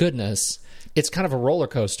my goodness, it's kind of a roller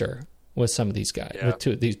coaster with some of these guys,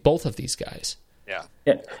 with both of these guys. Yeah,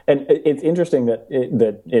 and it's interesting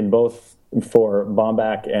that in both for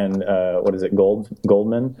Bombach and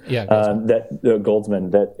Goldman,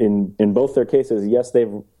 Goldsman, that in both their cases, yes,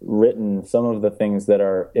 they've written some of the things that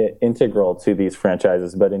are integral to these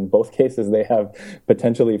franchises, but in both cases, they have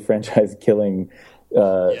potentially franchise-killing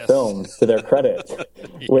films to their credit,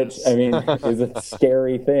 which I mean is a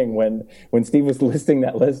scary thing. When Steve was listing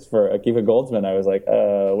that list for Akiva Goldsman, I was like,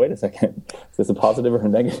 wait a second, is this a positive or a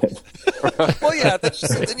negative? Well, yeah,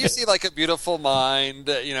 then you see like A Beautiful Mind,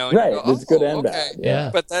 right? Go, it's good and bad. Yeah,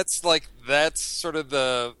 but that's sort of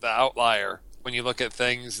the outlier when you look at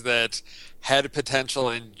things that had potential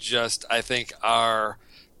and just, I think, are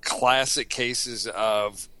classic cases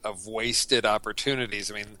of wasted opportunities.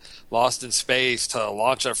 I mean, Lost in Space to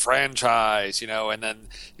launch a franchise, and then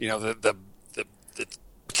the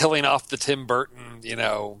killing off the Tim Burton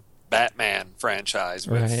Batman franchise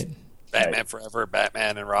with Batman Forever,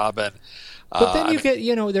 Batman and Robin. But then you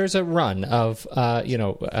get, there's a run of,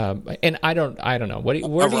 and I don't know.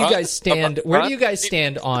 Where do you guys stand? Where do you guys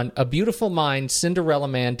stand on A Beautiful Mind, Cinderella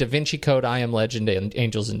Man, Da Vinci Code, I Am Legend, and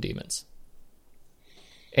Angels and Demons?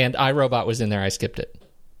 And iRobot was in there. I skipped it.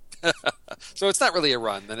 So it's not really a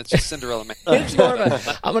run. Then it's just Cinderella Man. It's more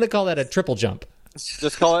of I'm going to call that a triple jump.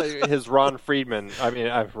 Just call it his Ron Friedman. I mean,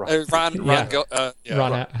 Ron Howard.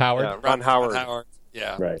 Yeah, Ron Howard.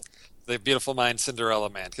 Yeah, right. The Beautiful Mind, Cinderella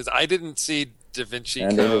Man. Because I didn't see Da Vinci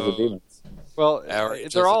and Code. Well,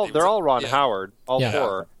 they're all Ron Howard. All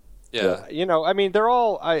four. Yeah. I mean, they're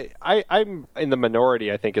all. I'm in the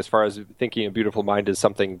minority, I think, as far as thinking A Beautiful Mind is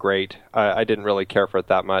something great. I didn't really care for it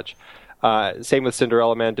that much. Same with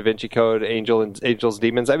Cinderella Man, Da Vinci Code, Angels,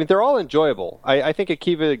 Demons. I mean, they're all enjoyable. I think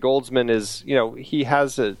Akiva Goldsman is, he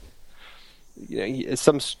has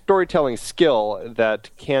some storytelling skill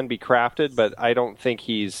that can be crafted, but I don't think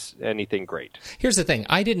he's anything great. Here's the thing.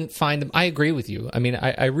 I didn't find them. I agree with you. I mean,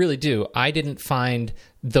 I really do. I didn't find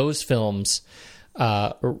those films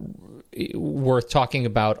worth talking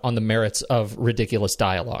about on the merits of ridiculous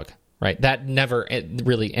dialogue, right? That never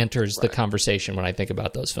really enters the conversation when I think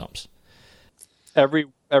about those films. Every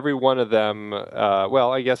one of them,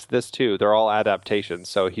 well, I guess this too, they're all adaptations,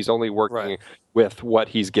 so he's only working with what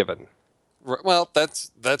he's given. Well,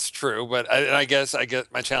 that's true, but I guess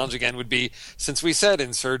my challenge again would be, since we said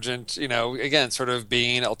Insurgent, again, sort of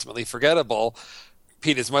being ultimately forgettable,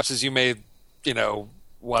 Pete, as much as you may,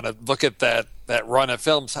 want to look at that run of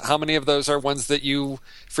films, how many of those are ones that you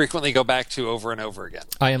frequently go back to over and over again?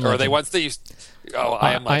 I Am Legend. Or are they ones that you... Oh,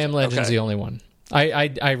 I Am Legend. I Am Legend's the only one.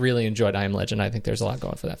 I really enjoyed I Am Legend. I think there's a lot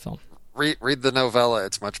going for that film. Read the novella;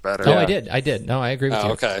 it's much better. Oh, I did. No, I agree with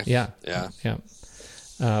you. Okay. Yeah.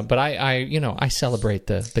 But I celebrate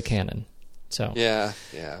the canon. So yeah.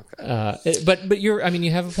 Okay. But you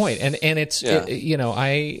have a point, and it's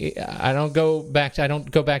I don't go back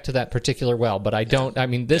to that particular well, but I don't. I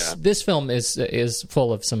mean, this film is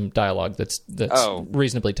full of some dialogue that's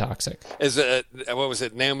reasonably toxic. Is it what was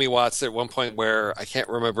it? Naomi Watts at one point where I can't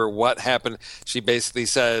remember what happened. She basically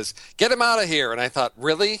says, "Get him out of here," and I thought,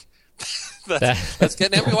 really. Let's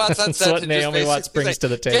get Naomi Watts on set. That's what Naomi Watts brings to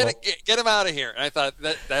the table. Get him out of here. And I thought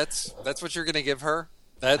that's what you're going to give her.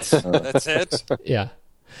 That's it. Yeah.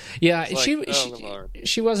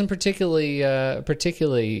 She wasn't particularly. I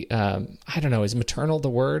don't know. Is maternal the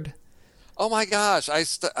word? Oh my gosh!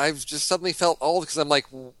 I've just suddenly felt old because I'm like,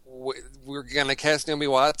 we're gonna cast Naomi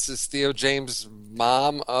Watts as Theo James'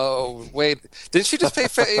 mom. Oh wait, didn't she just play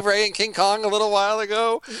Ray in King Kong a little while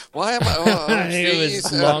ago? Why am I? It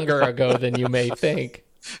was longer ago than you may think.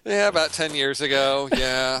 Yeah, about 10 years ago.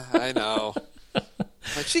 Yeah, I know.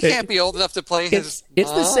 Like, she can't be old enough to play his mom.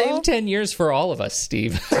 It's the same 10 years for all of us,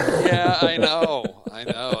 Steve. Yeah, I know.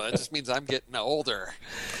 That just means I'm getting older.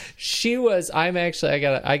 She was. I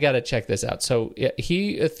gotta check this out. So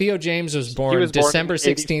Theo James was born December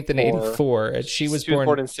 16th in 84, and she was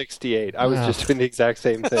born in 68. I was just doing the exact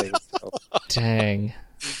same thing. So. Dang.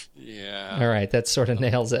 Yeah. All right, that sort of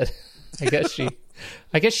nails it. I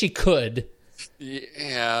guess she could.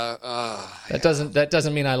 Yeah. That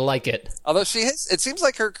doesn't mean I like it. Although it seems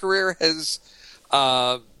like her career has,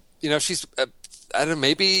 she's. I don't know,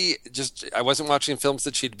 maybe just I wasn't watching films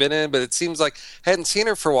that she'd been in, but it seems like I hadn't seen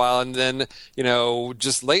her for a while. And then,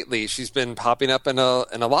 just lately she's been popping up in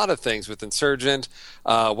a lot of things with Insurgent,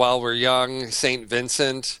 While We're Young, St.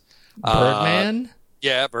 Vincent. Birdman?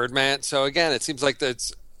 Yeah, Birdman. So again, it seems like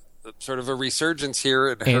that's sort of a resurgence here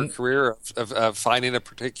in her career of finding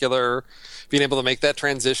being able to make that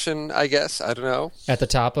transition, I guess. I don't know. At the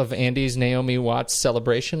top of Andy's Naomi Watts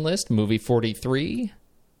celebration list, movie 43.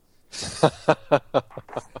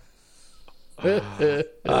 There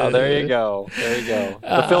you go.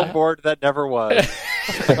 The film board that never was.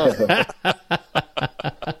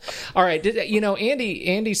 All right,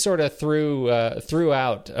 Andy sort of threw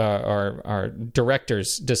out our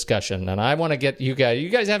director's discussion, and I want to get you guys. You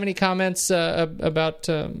guys have any comments about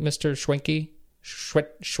Mr.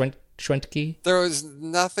 Schwentke? There was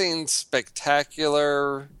nothing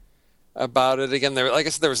spectacular about it. Again, like I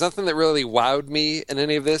said, there was nothing that really wowed me in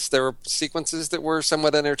any of this. There were sequences that were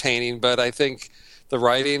somewhat entertaining, but I think the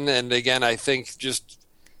writing, and again, I think just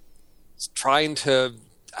trying to,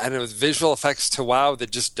 visual effects to wow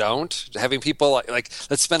that just don't. Having people like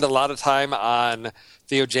let's spend a lot of time on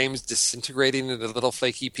Theo James disintegrating into little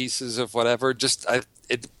flaky pieces of whatever.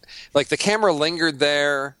 Like the camera lingered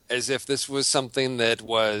there as if this was something that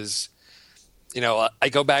was, I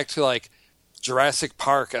go back to like Jurassic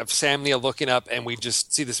Park of Sam Neill looking up and we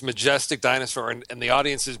just see this majestic dinosaur and the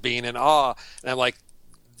audience is being in awe. And I'm like,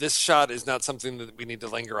 this shot is not something that we need to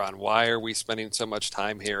linger on. Why are we spending so much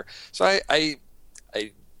time here? So I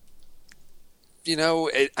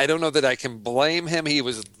don't know that I can blame him. He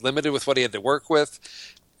was limited with what he had to work with.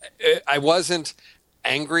 I wasn't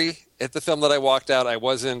angry at the film that I walked out. I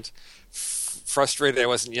wasn't frustrated. I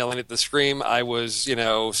wasn't yelling at the screen. I was,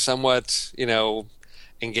 somewhat,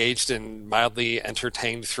 engaged and mildly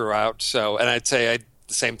entertained throughout. So, and I'd say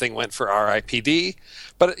the same thing went for R.I.P.D.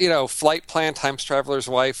 But, Flight Plan, Times Traveler's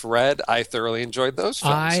Wife, Red, I thoroughly enjoyed those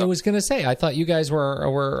films. I was going to say, I thought you guys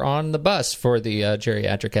were on the bus for the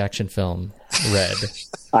geriatric action film, Red.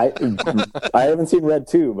 I haven't seen Red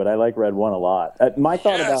 2, but I like Red 1 a lot. My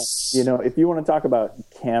thought about, if you want to talk about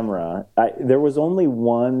camera, there was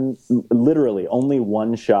literally only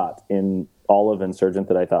one shot in all of Insurgent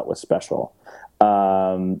that I thought was special.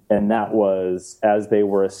 And that was as they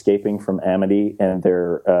were escaping from Amity, and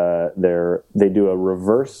they do a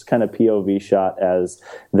reverse kind of POV shot as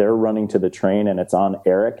they're running to the train, and it's on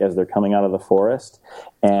Eric as they're coming out of the forest,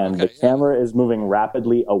 and the camera is moving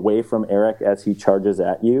rapidly away from Eric as he charges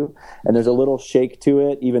at you, and there's a little shake to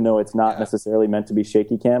it, even though it's not necessarily meant to be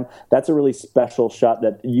shaky cam. That's a really special shot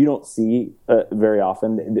that you don't see very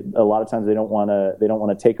often. A lot of times they don't want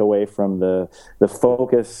to take away from the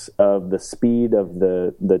focus of the speed of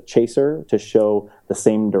the chaser to show the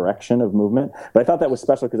same direction of movement. But I thought that was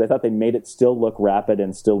special because I thought they made it still look rapid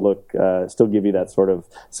and still give you that sort of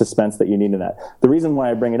suspense that you need in that. The reason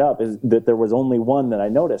why I bring it up is that there was only one that I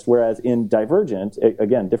noticed, whereas in Divergent,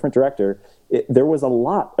 again, different director, there was a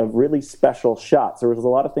lot of really special shots. There was a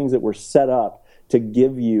lot of things that were set up to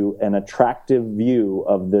give you an attractive view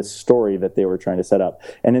of this story that they were trying to set up.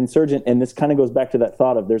 And Insurgent, and this kind of goes back to that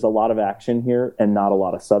thought of there's a lot of action here and not a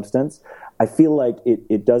lot of substance. I feel like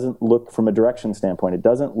it doesn't look, from a direction standpoint, it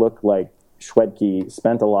doesn't look like Schwedke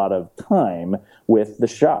spent a lot of time with the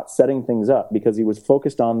shots, setting things up, because he was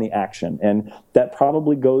focused on the action. And that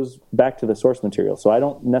probably goes back to the source material. So I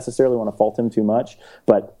don't necessarily want to fault him too much,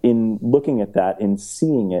 but in looking at that, in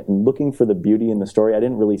seeing it, and looking for the beauty in the story, I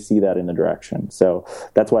didn't really see that in the direction. So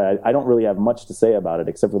that's why I don't really have much to say about it,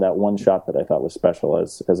 except for that one shot that I thought was special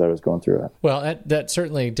as I was going through it. Well, that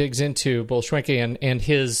certainly digs into both Schwedke and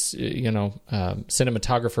his,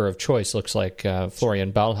 cinematographer of choice, looks like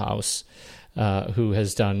Florian Ballhaus, who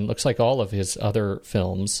has done, looks like, all of his other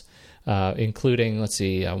films, including,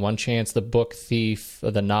 One Chance, The Book Thief,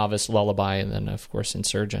 The Novice, Lullaby, and then, of course,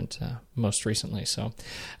 Insurgent, most recently. So,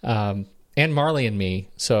 and Marley and Me.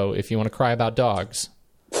 So if you want to cry about dogs,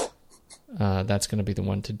 that's going to be the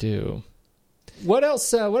one to do. What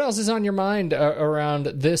else is on your mind around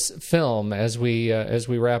this film as we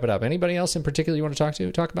wrap it up? Anybody else in particular you want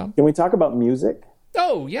to talk about? Can we talk about music?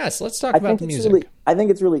 Oh, yes. Let's talk about the music. I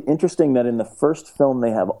think it's really interesting that in the first film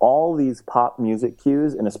they have all these pop music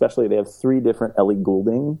cues, and especially they have 3 different Ellie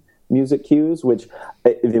Goulding music cues, which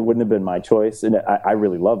it wouldn't have been my choice. And I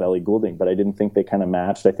really love Ellie Goulding, but I didn't think they kind of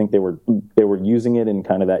matched. I think they were using it in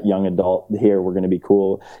kind of that young adult, here we're going to be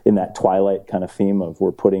cool, in that Twilight kind of theme of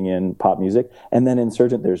we're putting in pop music. And then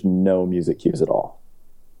Insurgent, there's no music cues at all.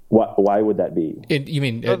 Why would that be? You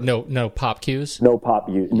mean no pop cues? No pop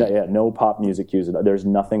music cues. There's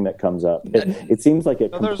nothing that comes up. It seems like a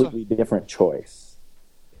completely different choice.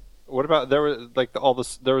 What about there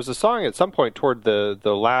was there was a song at some point toward the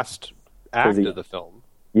last act of the film.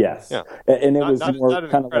 Yes, yeah. And it was more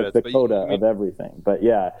kind of like the coda of everything. But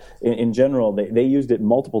yeah, in general, they used it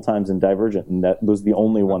multiple times in Divergent, and that was the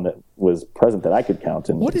only one that was present that I could count.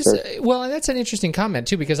 Well, that's an interesting comment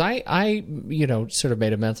too, because I sort of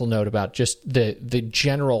made a mental note about just the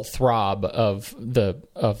general throb of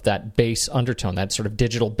that bass undertone, that sort of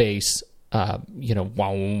digital bass. Wow,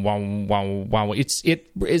 wow, wow, wow. It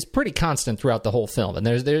is pretty constant throughout the whole film, and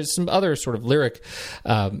there's some other sort of lyric,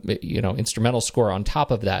 instrumental score on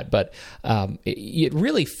top of that. But it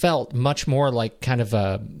really felt much more like kind of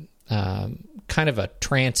a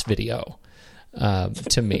trance video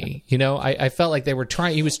to me. I felt like they were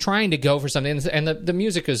trying. He was trying to go for something, and the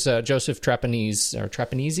music is Joseph Trapanese. We're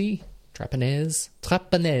gonna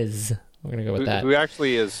go with that. Who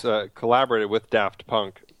actually is collaborated with Daft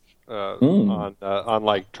Punk. On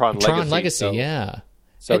like Tron Legacy. Yeah.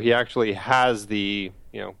 So he actually has that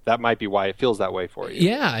might be why it feels that way for you.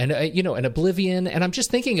 Yeah, and and Oblivion, and I'm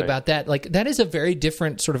just thinking about that. Like, that is a very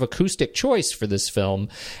different sort of acoustic choice for this film,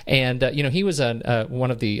 and he was one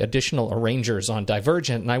of the additional arrangers on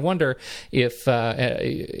Divergent, and I wonder if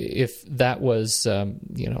that was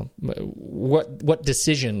what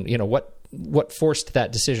decision what forced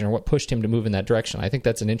that decision, or what pushed him to move in that direction. I think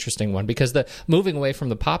that's an interesting one, because the moving away from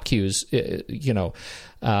the pop cues, it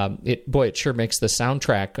sure makes the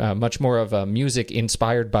soundtrack much more of a music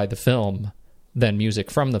inspired by the film than music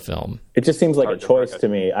from the film. It just seems like a choice to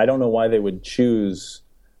me. I don't know why they would choose.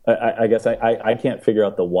 I guess I can't figure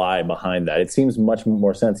out the why behind that. It seems much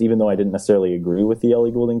more sense, even though I didn't necessarily agree with the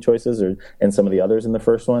Ellie Goulding choices and some of the others in the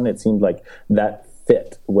first one. It seemed like that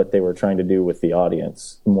fit what they were trying to do with the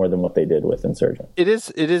audience more than what they did with Insurgent. It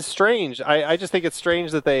is strange. I just think it's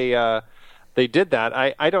strange that they did that.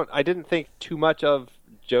 I didn't think too much of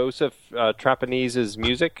Joseph Trapanese's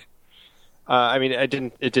music.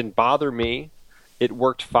 It didn't bother me. It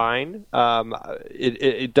worked fine.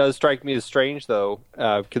 It does strike me as strange, though.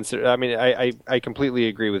 I completely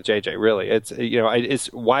agree with JJ. Really,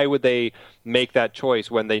 it's why would they make that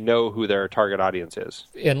choice when they know who their target audience is?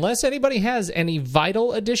 Unless anybody has any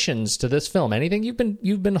vital additions to this film, anything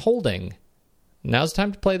you've been holding, now's the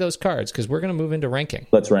time to play those cards, because we're going to move into ranking.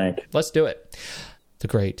 Let's rank. Let's do it. The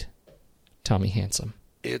great Tommy Handsome.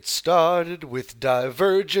 It started with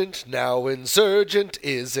Divergent, now Insurgent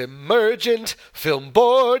is emergent. Film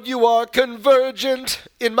board, you are convergent.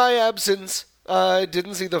 In my absence, I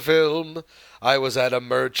didn't see the film. I was at a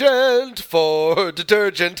merchant for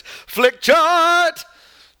detergent. Flick chart!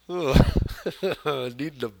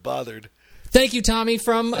 Needn't have bothered. Thank you, Tommy,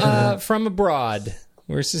 from abroad.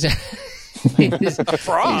 He's on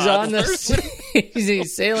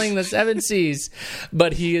he's sailing the 7 seas,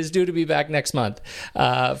 but he is due to be back next month.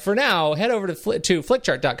 For now, head over to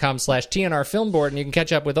flickchart.com/TNR Film Board, and you can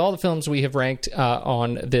catch up with all the films we have ranked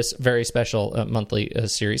on this very special monthly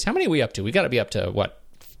series. How many are we up to? We got to be up to what,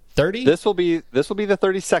 30? This will be the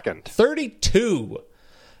 32nd. 32.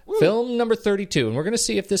 Film number 32, and we're going to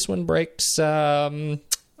see if this one breaks. I'm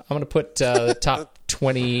going to put top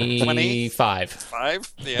 25.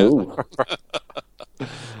 5? Yeah.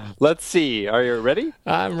 Let's see. Are you ready?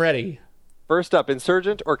 I'm ready. First up,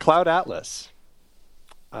 Insurgent or Cloud Atlas?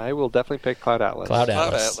 I will definitely pick Cloud Atlas. Cloud Cloud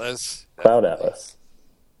Atlas. Atlas. Cloud Atlas.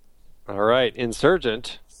 All right,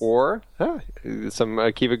 Insurgent or some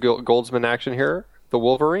Akiva Goldsman action here. The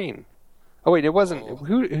Wolverine. Oh wait, it wasn't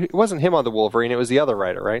It wasn't him on the Wolverine. It was the other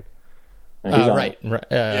writer, right? He's on Right. it.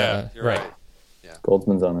 Yeah, you're right. Yeah.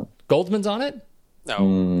 Goldsman's on it. Goldman's on it?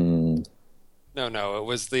 No. No. It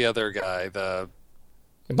was the other guy. The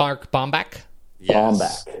Mark Bomback?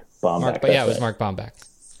 yes. Bomback. But yeah, it was Mark Bomback.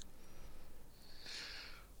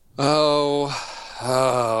 Oh.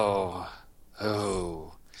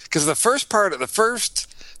 Because the first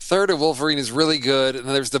third of Wolverine is really good, and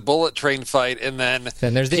then there's the bullet train fight, and then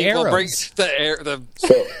there's the people arrows.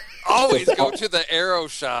 bring always go to the arrow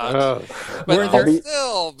shot. Were But there-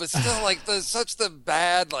 still, like such the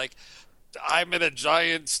bad, like I'm in a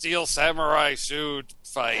giant steel samurai suit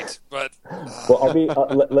fight. But Well, I'll be.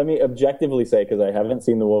 Let me objectively say, because I haven't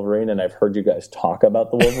seen the Wolverine, and I've heard you guys talk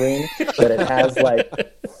about the Wolverine, that it has like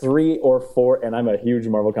 3 or 4. And I'm a huge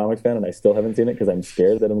Marvel Comics fan, and I still haven't seen it because I'm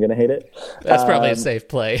scared that I'm going to hate it. That's probably a safe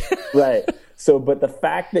play. Right. So, but the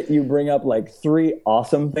fact that you bring up like 3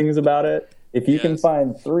 awesome things about it, if you can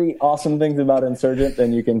find 3 awesome things about Insurgent,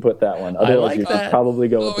 then you can put that one. Otherwise, like you that. should probably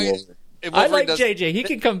go with the Wolverine. I like JJ. He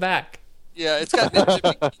can come back. Yeah, it's got Ninja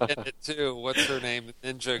Bikini in it too. What's her name?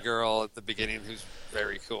 Ninja Girl at the beginning, who's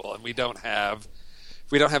very cool. And we don't have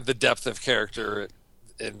the depth of character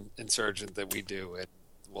in Insurgent that we do in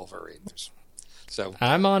Wolverine. So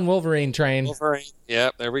I'm on Wolverine train. Wolverine.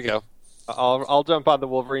 Yeah, there we go. I'll jump on the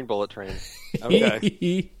Wolverine bullet train.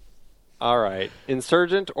 Okay. All right.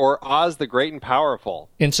 Insurgent or Oz the Great and Powerful?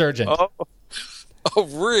 Insurgent. Oh,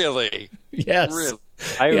 really? Yes. Really?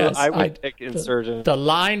 I would pick Insurgent. The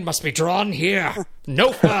line must be drawn here.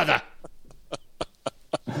 No further.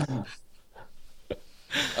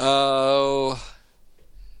 Oh,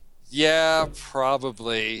 yeah,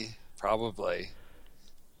 probably.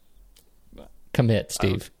 Commit,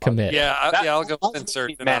 Steve. Commit. Yeah, I'll go with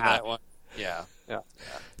Insurgent on that one. Yeah.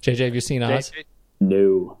 JJ, have you seen Oz?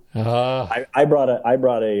 No. I brought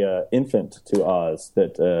a infant to Oz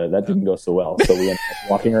that didn't go so well. So we ended up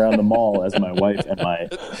walking around the mall as my wife and my.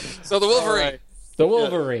 So the Wolverine. Right. The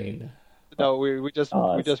Wolverine. No, we just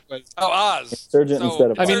went. Oh, Oz. Insurgent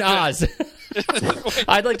instead of. I mean Oz.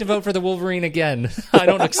 I'd like to vote for the Wolverine again. I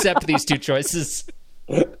don't accept these 2 choices.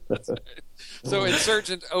 So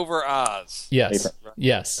Insurgent over Oz. Yes.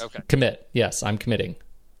 Yes. Okay. Commit. Yes, I'm committing.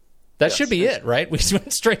 That should be it, right? We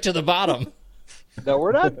went straight to the bottom. No,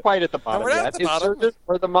 we're not quite at the bottom we're not yet. at the bottom. Insurgent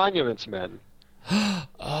or the Monuments Men?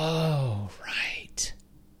 Oh, right.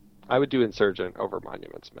 I would do Insurgent over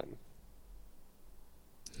Monuments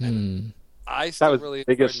Men. I That still was really the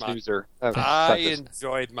biggest enjoyed snoozer. I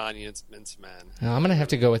enjoyed Monuments Men. Now, I'm going to have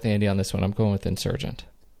to go with Andy on this one. I'm going with Insurgent.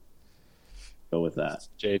 Go with that.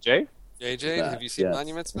 JJ? JJ, have you seen Yes.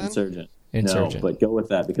 Monuments Men? Insurgent. Insurgent. No, but go with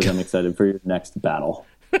that because I'm excited for your next battle.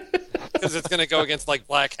 Because it's going to go against like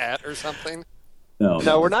Black Hat or something.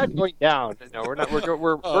 No, we're not going down. No, we're not.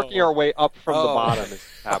 We're working our way up from the bottom.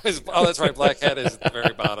 Oh, that's right. Black Hat is at the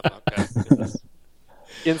very bottom. Okay.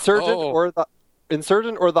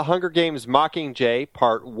 Insurgent or the Hunger Games Mockingjay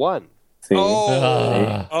Part 1. See?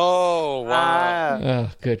 Oh, wow.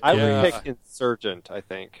 Oh, good I grief. would pick Insurgent, I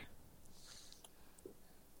think.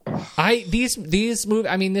 These movies.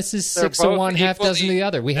 I mean, this is They're 6 of one, both half dozen of the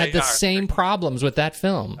other. We had they the are. same problems with that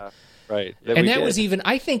film. Right. And that was even,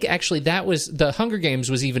 I think actually that was, the Hunger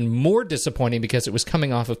Games was even more disappointing because it was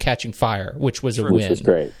coming off of Catching Fire, which was a win. Which was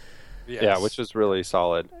great. Yes. Yeah, which was really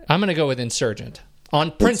solid. I'm going to go with Insurgent.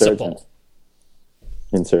 On principle.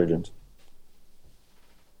 Insurgent.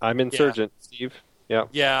 I'm Insurgent, Steve. Yeah.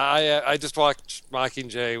 Yeah, I just watched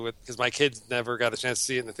Mockingjay because my kids never got a chance to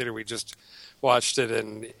see it in the theater. We just watched it,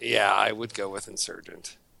 and yeah, I would go with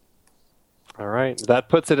Insurgent. All right. That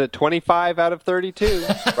puts it at 25 out of 32.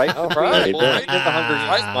 Right? All right. Right in the Hunger Games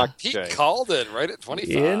Right. He Mockingjay. called it right at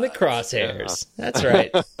 25. In the crosshairs. That's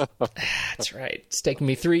right. That's right. It's taken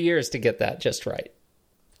me 3 years to get that just right.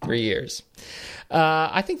 3 years.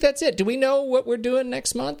 I think that's it. Do we know what we're doing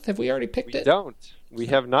next month? Have we already picked it? Don't. We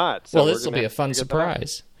have not. So Well, we're this will gonna be a have to fun figure that out.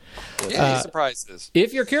 surprise. Yeah, surprises.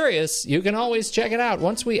 If you're curious, you can always check it out.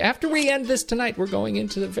 After we end this tonight, we're going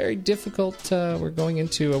into the very difficult. We're going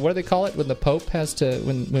into what do they call it when the Pope has to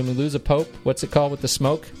when we lose a Pope? What's it called with the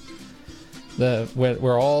smoke?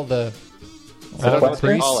 Where all the I don't know what they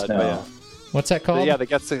priests. call it, but yeah. What's that called? Yeah, that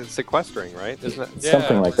gets sequestering, right? Isn't it?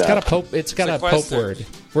 Something like that. It's got a pope word.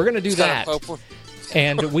 We're going to do that.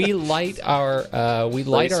 And we light our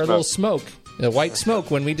little smoke, the white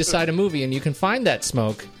smoke, when we decide a movie. And you can find that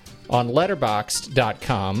smoke on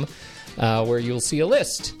letterboxd.com, where you'll see a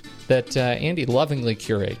list that Andy lovingly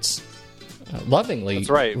curates. Lovingly. That's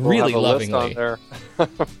right. We'll really have a lovingly. List on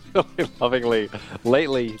there. Really lovingly.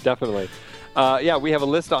 Lately, definitely. We have a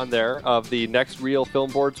list on there of the Next Reel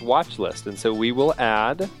Film Board's watch list. And so we will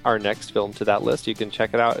add our next film to that list. You can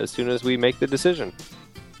check it out as soon as we make the decision.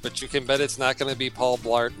 But you can bet it's not going to be Paul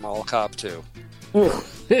Blart Mall Cop 2.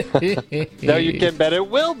 No, you can bet it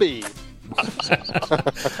will be.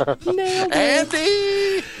 Nailed it.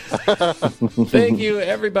 Andy! Thank you,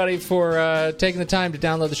 everybody, for taking the time to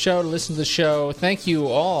download the show, to listen to the show. Thank you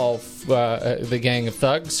all, the gang of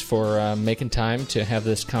thugs, for making time to have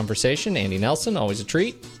this conversation. Andy Nelson, always a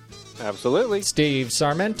treat. Absolutely. Steve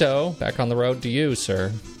Sarmento, back on the road to you,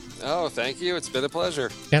 sir. Oh, thank you. It's been a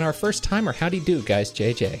pleasure. And our first timer, howdy do, guys,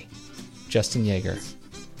 JJ. Justin Yeager.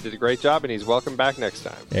 Did a great job, and he's welcome back next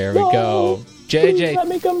time. There we go. JJ, let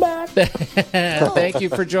me come back. Thank you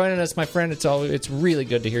for joining us, my friend. It's really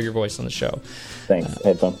good to hear your voice on the show. Thanks. I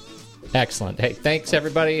had fun. Excellent. Hey, thanks,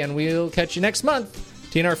 everybody, and we'll catch you next month.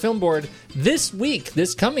 TNR Film Board. This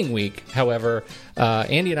coming week, however,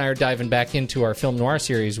 Andy and I are diving back into our film noir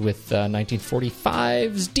series with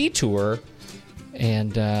 1945's Detour.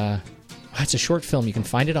 And it's a short film. You can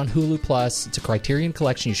find it on Hulu Plus. It's a Criterion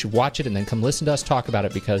Collection. You should watch it and then come listen to us talk about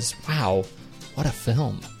it because, wow, what a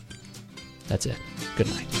film. That's it. Good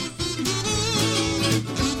night.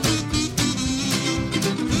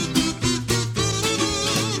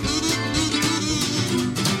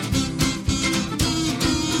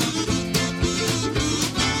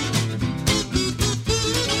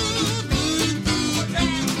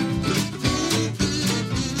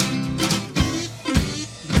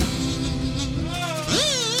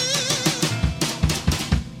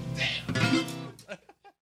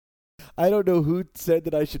 I don't know who said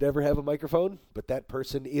that I should ever have a microphone, but that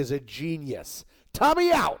person is a genius.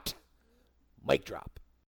 Tommy out! Mic drop.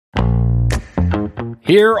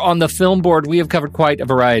 Here on the Film Board, we have covered quite a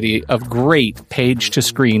variety of great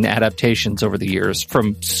page-to-screen adaptations over the years,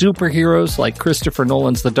 from superheroes like Christopher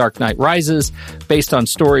Nolan's The Dark Knight Rises, based on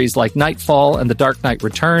stories like Nightfall and The Dark Knight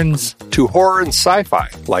Returns, to horror and sci-fi,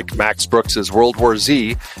 like Max Brooks' World War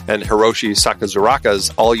Z and Hiroshi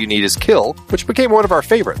Sakazuraka's All You Need Is Kill, which became one of our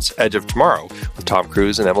favorites, Edge of Tomorrow, with Tom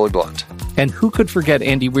Cruise and Emily Blunt. And who could forget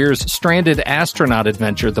Andy Weir's stranded astronaut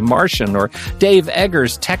adventure, The Martian, or Dave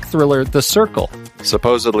Eggers' tech thriller, The Circle.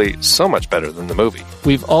 Supposedly so much better than the movie.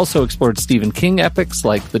 We've also explored Stephen King epics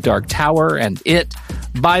like The Dark Tower and It,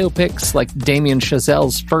 biopics like Damien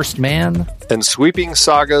Chazelle's First Man, and sweeping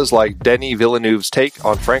sagas like Denis Villeneuve's take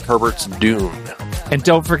on Frank Herbert's Dune. And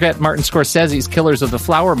don't forget Martin Scorsese's Killers of the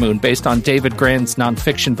Flower Moon, based on David Grann's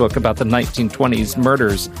nonfiction book about the 1920s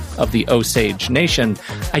murders of the Osage Nation.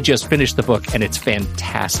 I just finished the book, and it's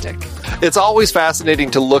fantastic. It's always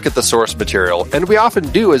fascinating to look at the source material, and we often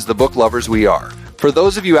do as the book lovers we are. For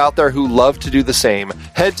those of you out there who love to do the same,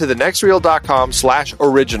 head to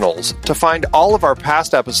thenextreel.com/originals to find all of our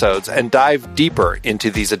past episodes and dive deeper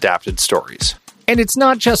into these adapted stories. And it's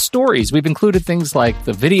not just stories. We've included things like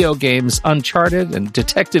the video games Uncharted and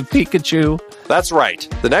Detective Pikachu. That's right.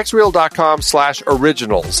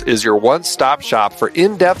 thenextreel.com/originals is your one-stop shop for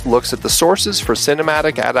in-depth looks at the sources for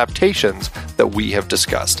cinematic adaptations that we have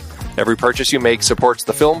discussed. Every purchase you make supports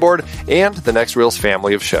the Film Board and the Next Reel's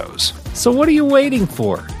family of shows. So what are you waiting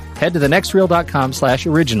for? Head to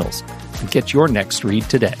thenextreel.com/originals and get your next read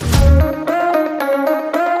today.